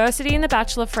about diversity in the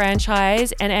Bachelor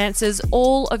franchise and answers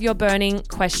all of your burning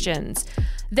questions.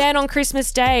 Then on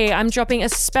Christmas Day, I'm dropping a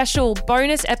special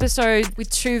bonus episode with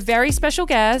 2 very special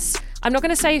guests. I'm not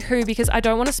going to say who because I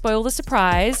don't want to spoil the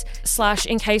surprise, /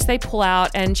 in case they pull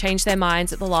out and change their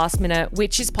minds at the last minute,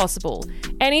 which is possible.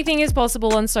 Anything is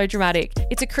possible on So Dramatic.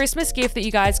 It's a Christmas gift that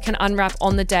you guys can unwrap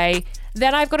on the day.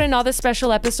 Then I've got another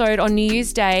special episode on New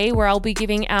Year's Day where I'll be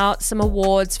giving out some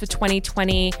awards for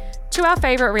 2020 to our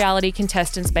favorite reality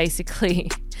contestants,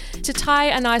 basically, to tie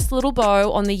a nice little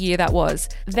bow on the year that was.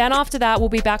 Then after that, we'll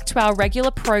be back to our regular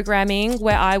programming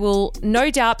where I will no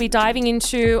doubt be diving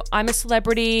into I'm a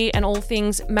Celebrity and all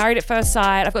things Married at First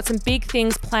Sight. I've got some big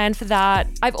things planned for that.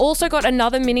 I've also got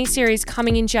another mini-series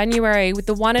coming in January with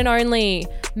the one and only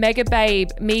Mega Babe,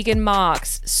 Megan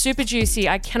Marks. Super juicy.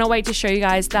 I cannot wait to show you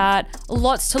guys that.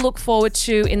 Lots to look forward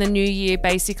to in the new year,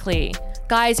 basically.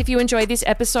 Guys, if you enjoyed this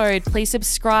episode, please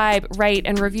subscribe, rate,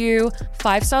 and review.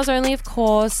 5 stars only, of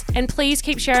course. And please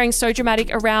keep sharing So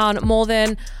Dramatic around more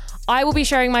than I will be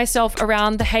sharing myself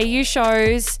around the Hey You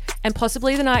shows and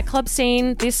possibly the nightclub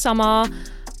scene this summer.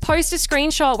 Post a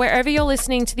screenshot wherever you're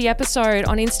listening to the episode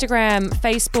on Instagram,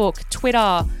 Facebook,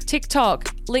 Twitter, TikTok,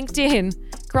 LinkedIn,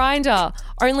 Grindr,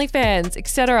 OnlyFans,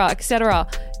 etc., etc.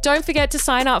 Don't forget to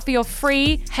sign up for your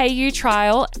free Hey You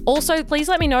trial. Also, please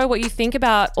let me know what you think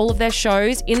about all of their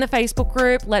shows in the Facebook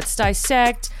group. Let's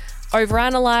Dissect,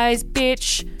 Overanalyze,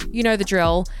 Bitch, you know the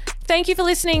drill. Thank you for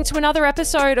listening to another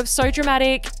episode of So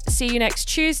Dramatic. See you next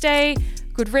Tuesday.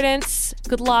 Good riddance,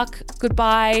 good luck,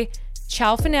 goodbye.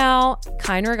 Ciao for now.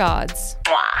 Kind regards.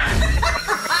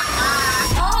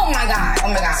 Oh my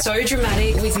God. So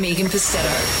Dramatic with Megan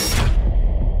Pistetto.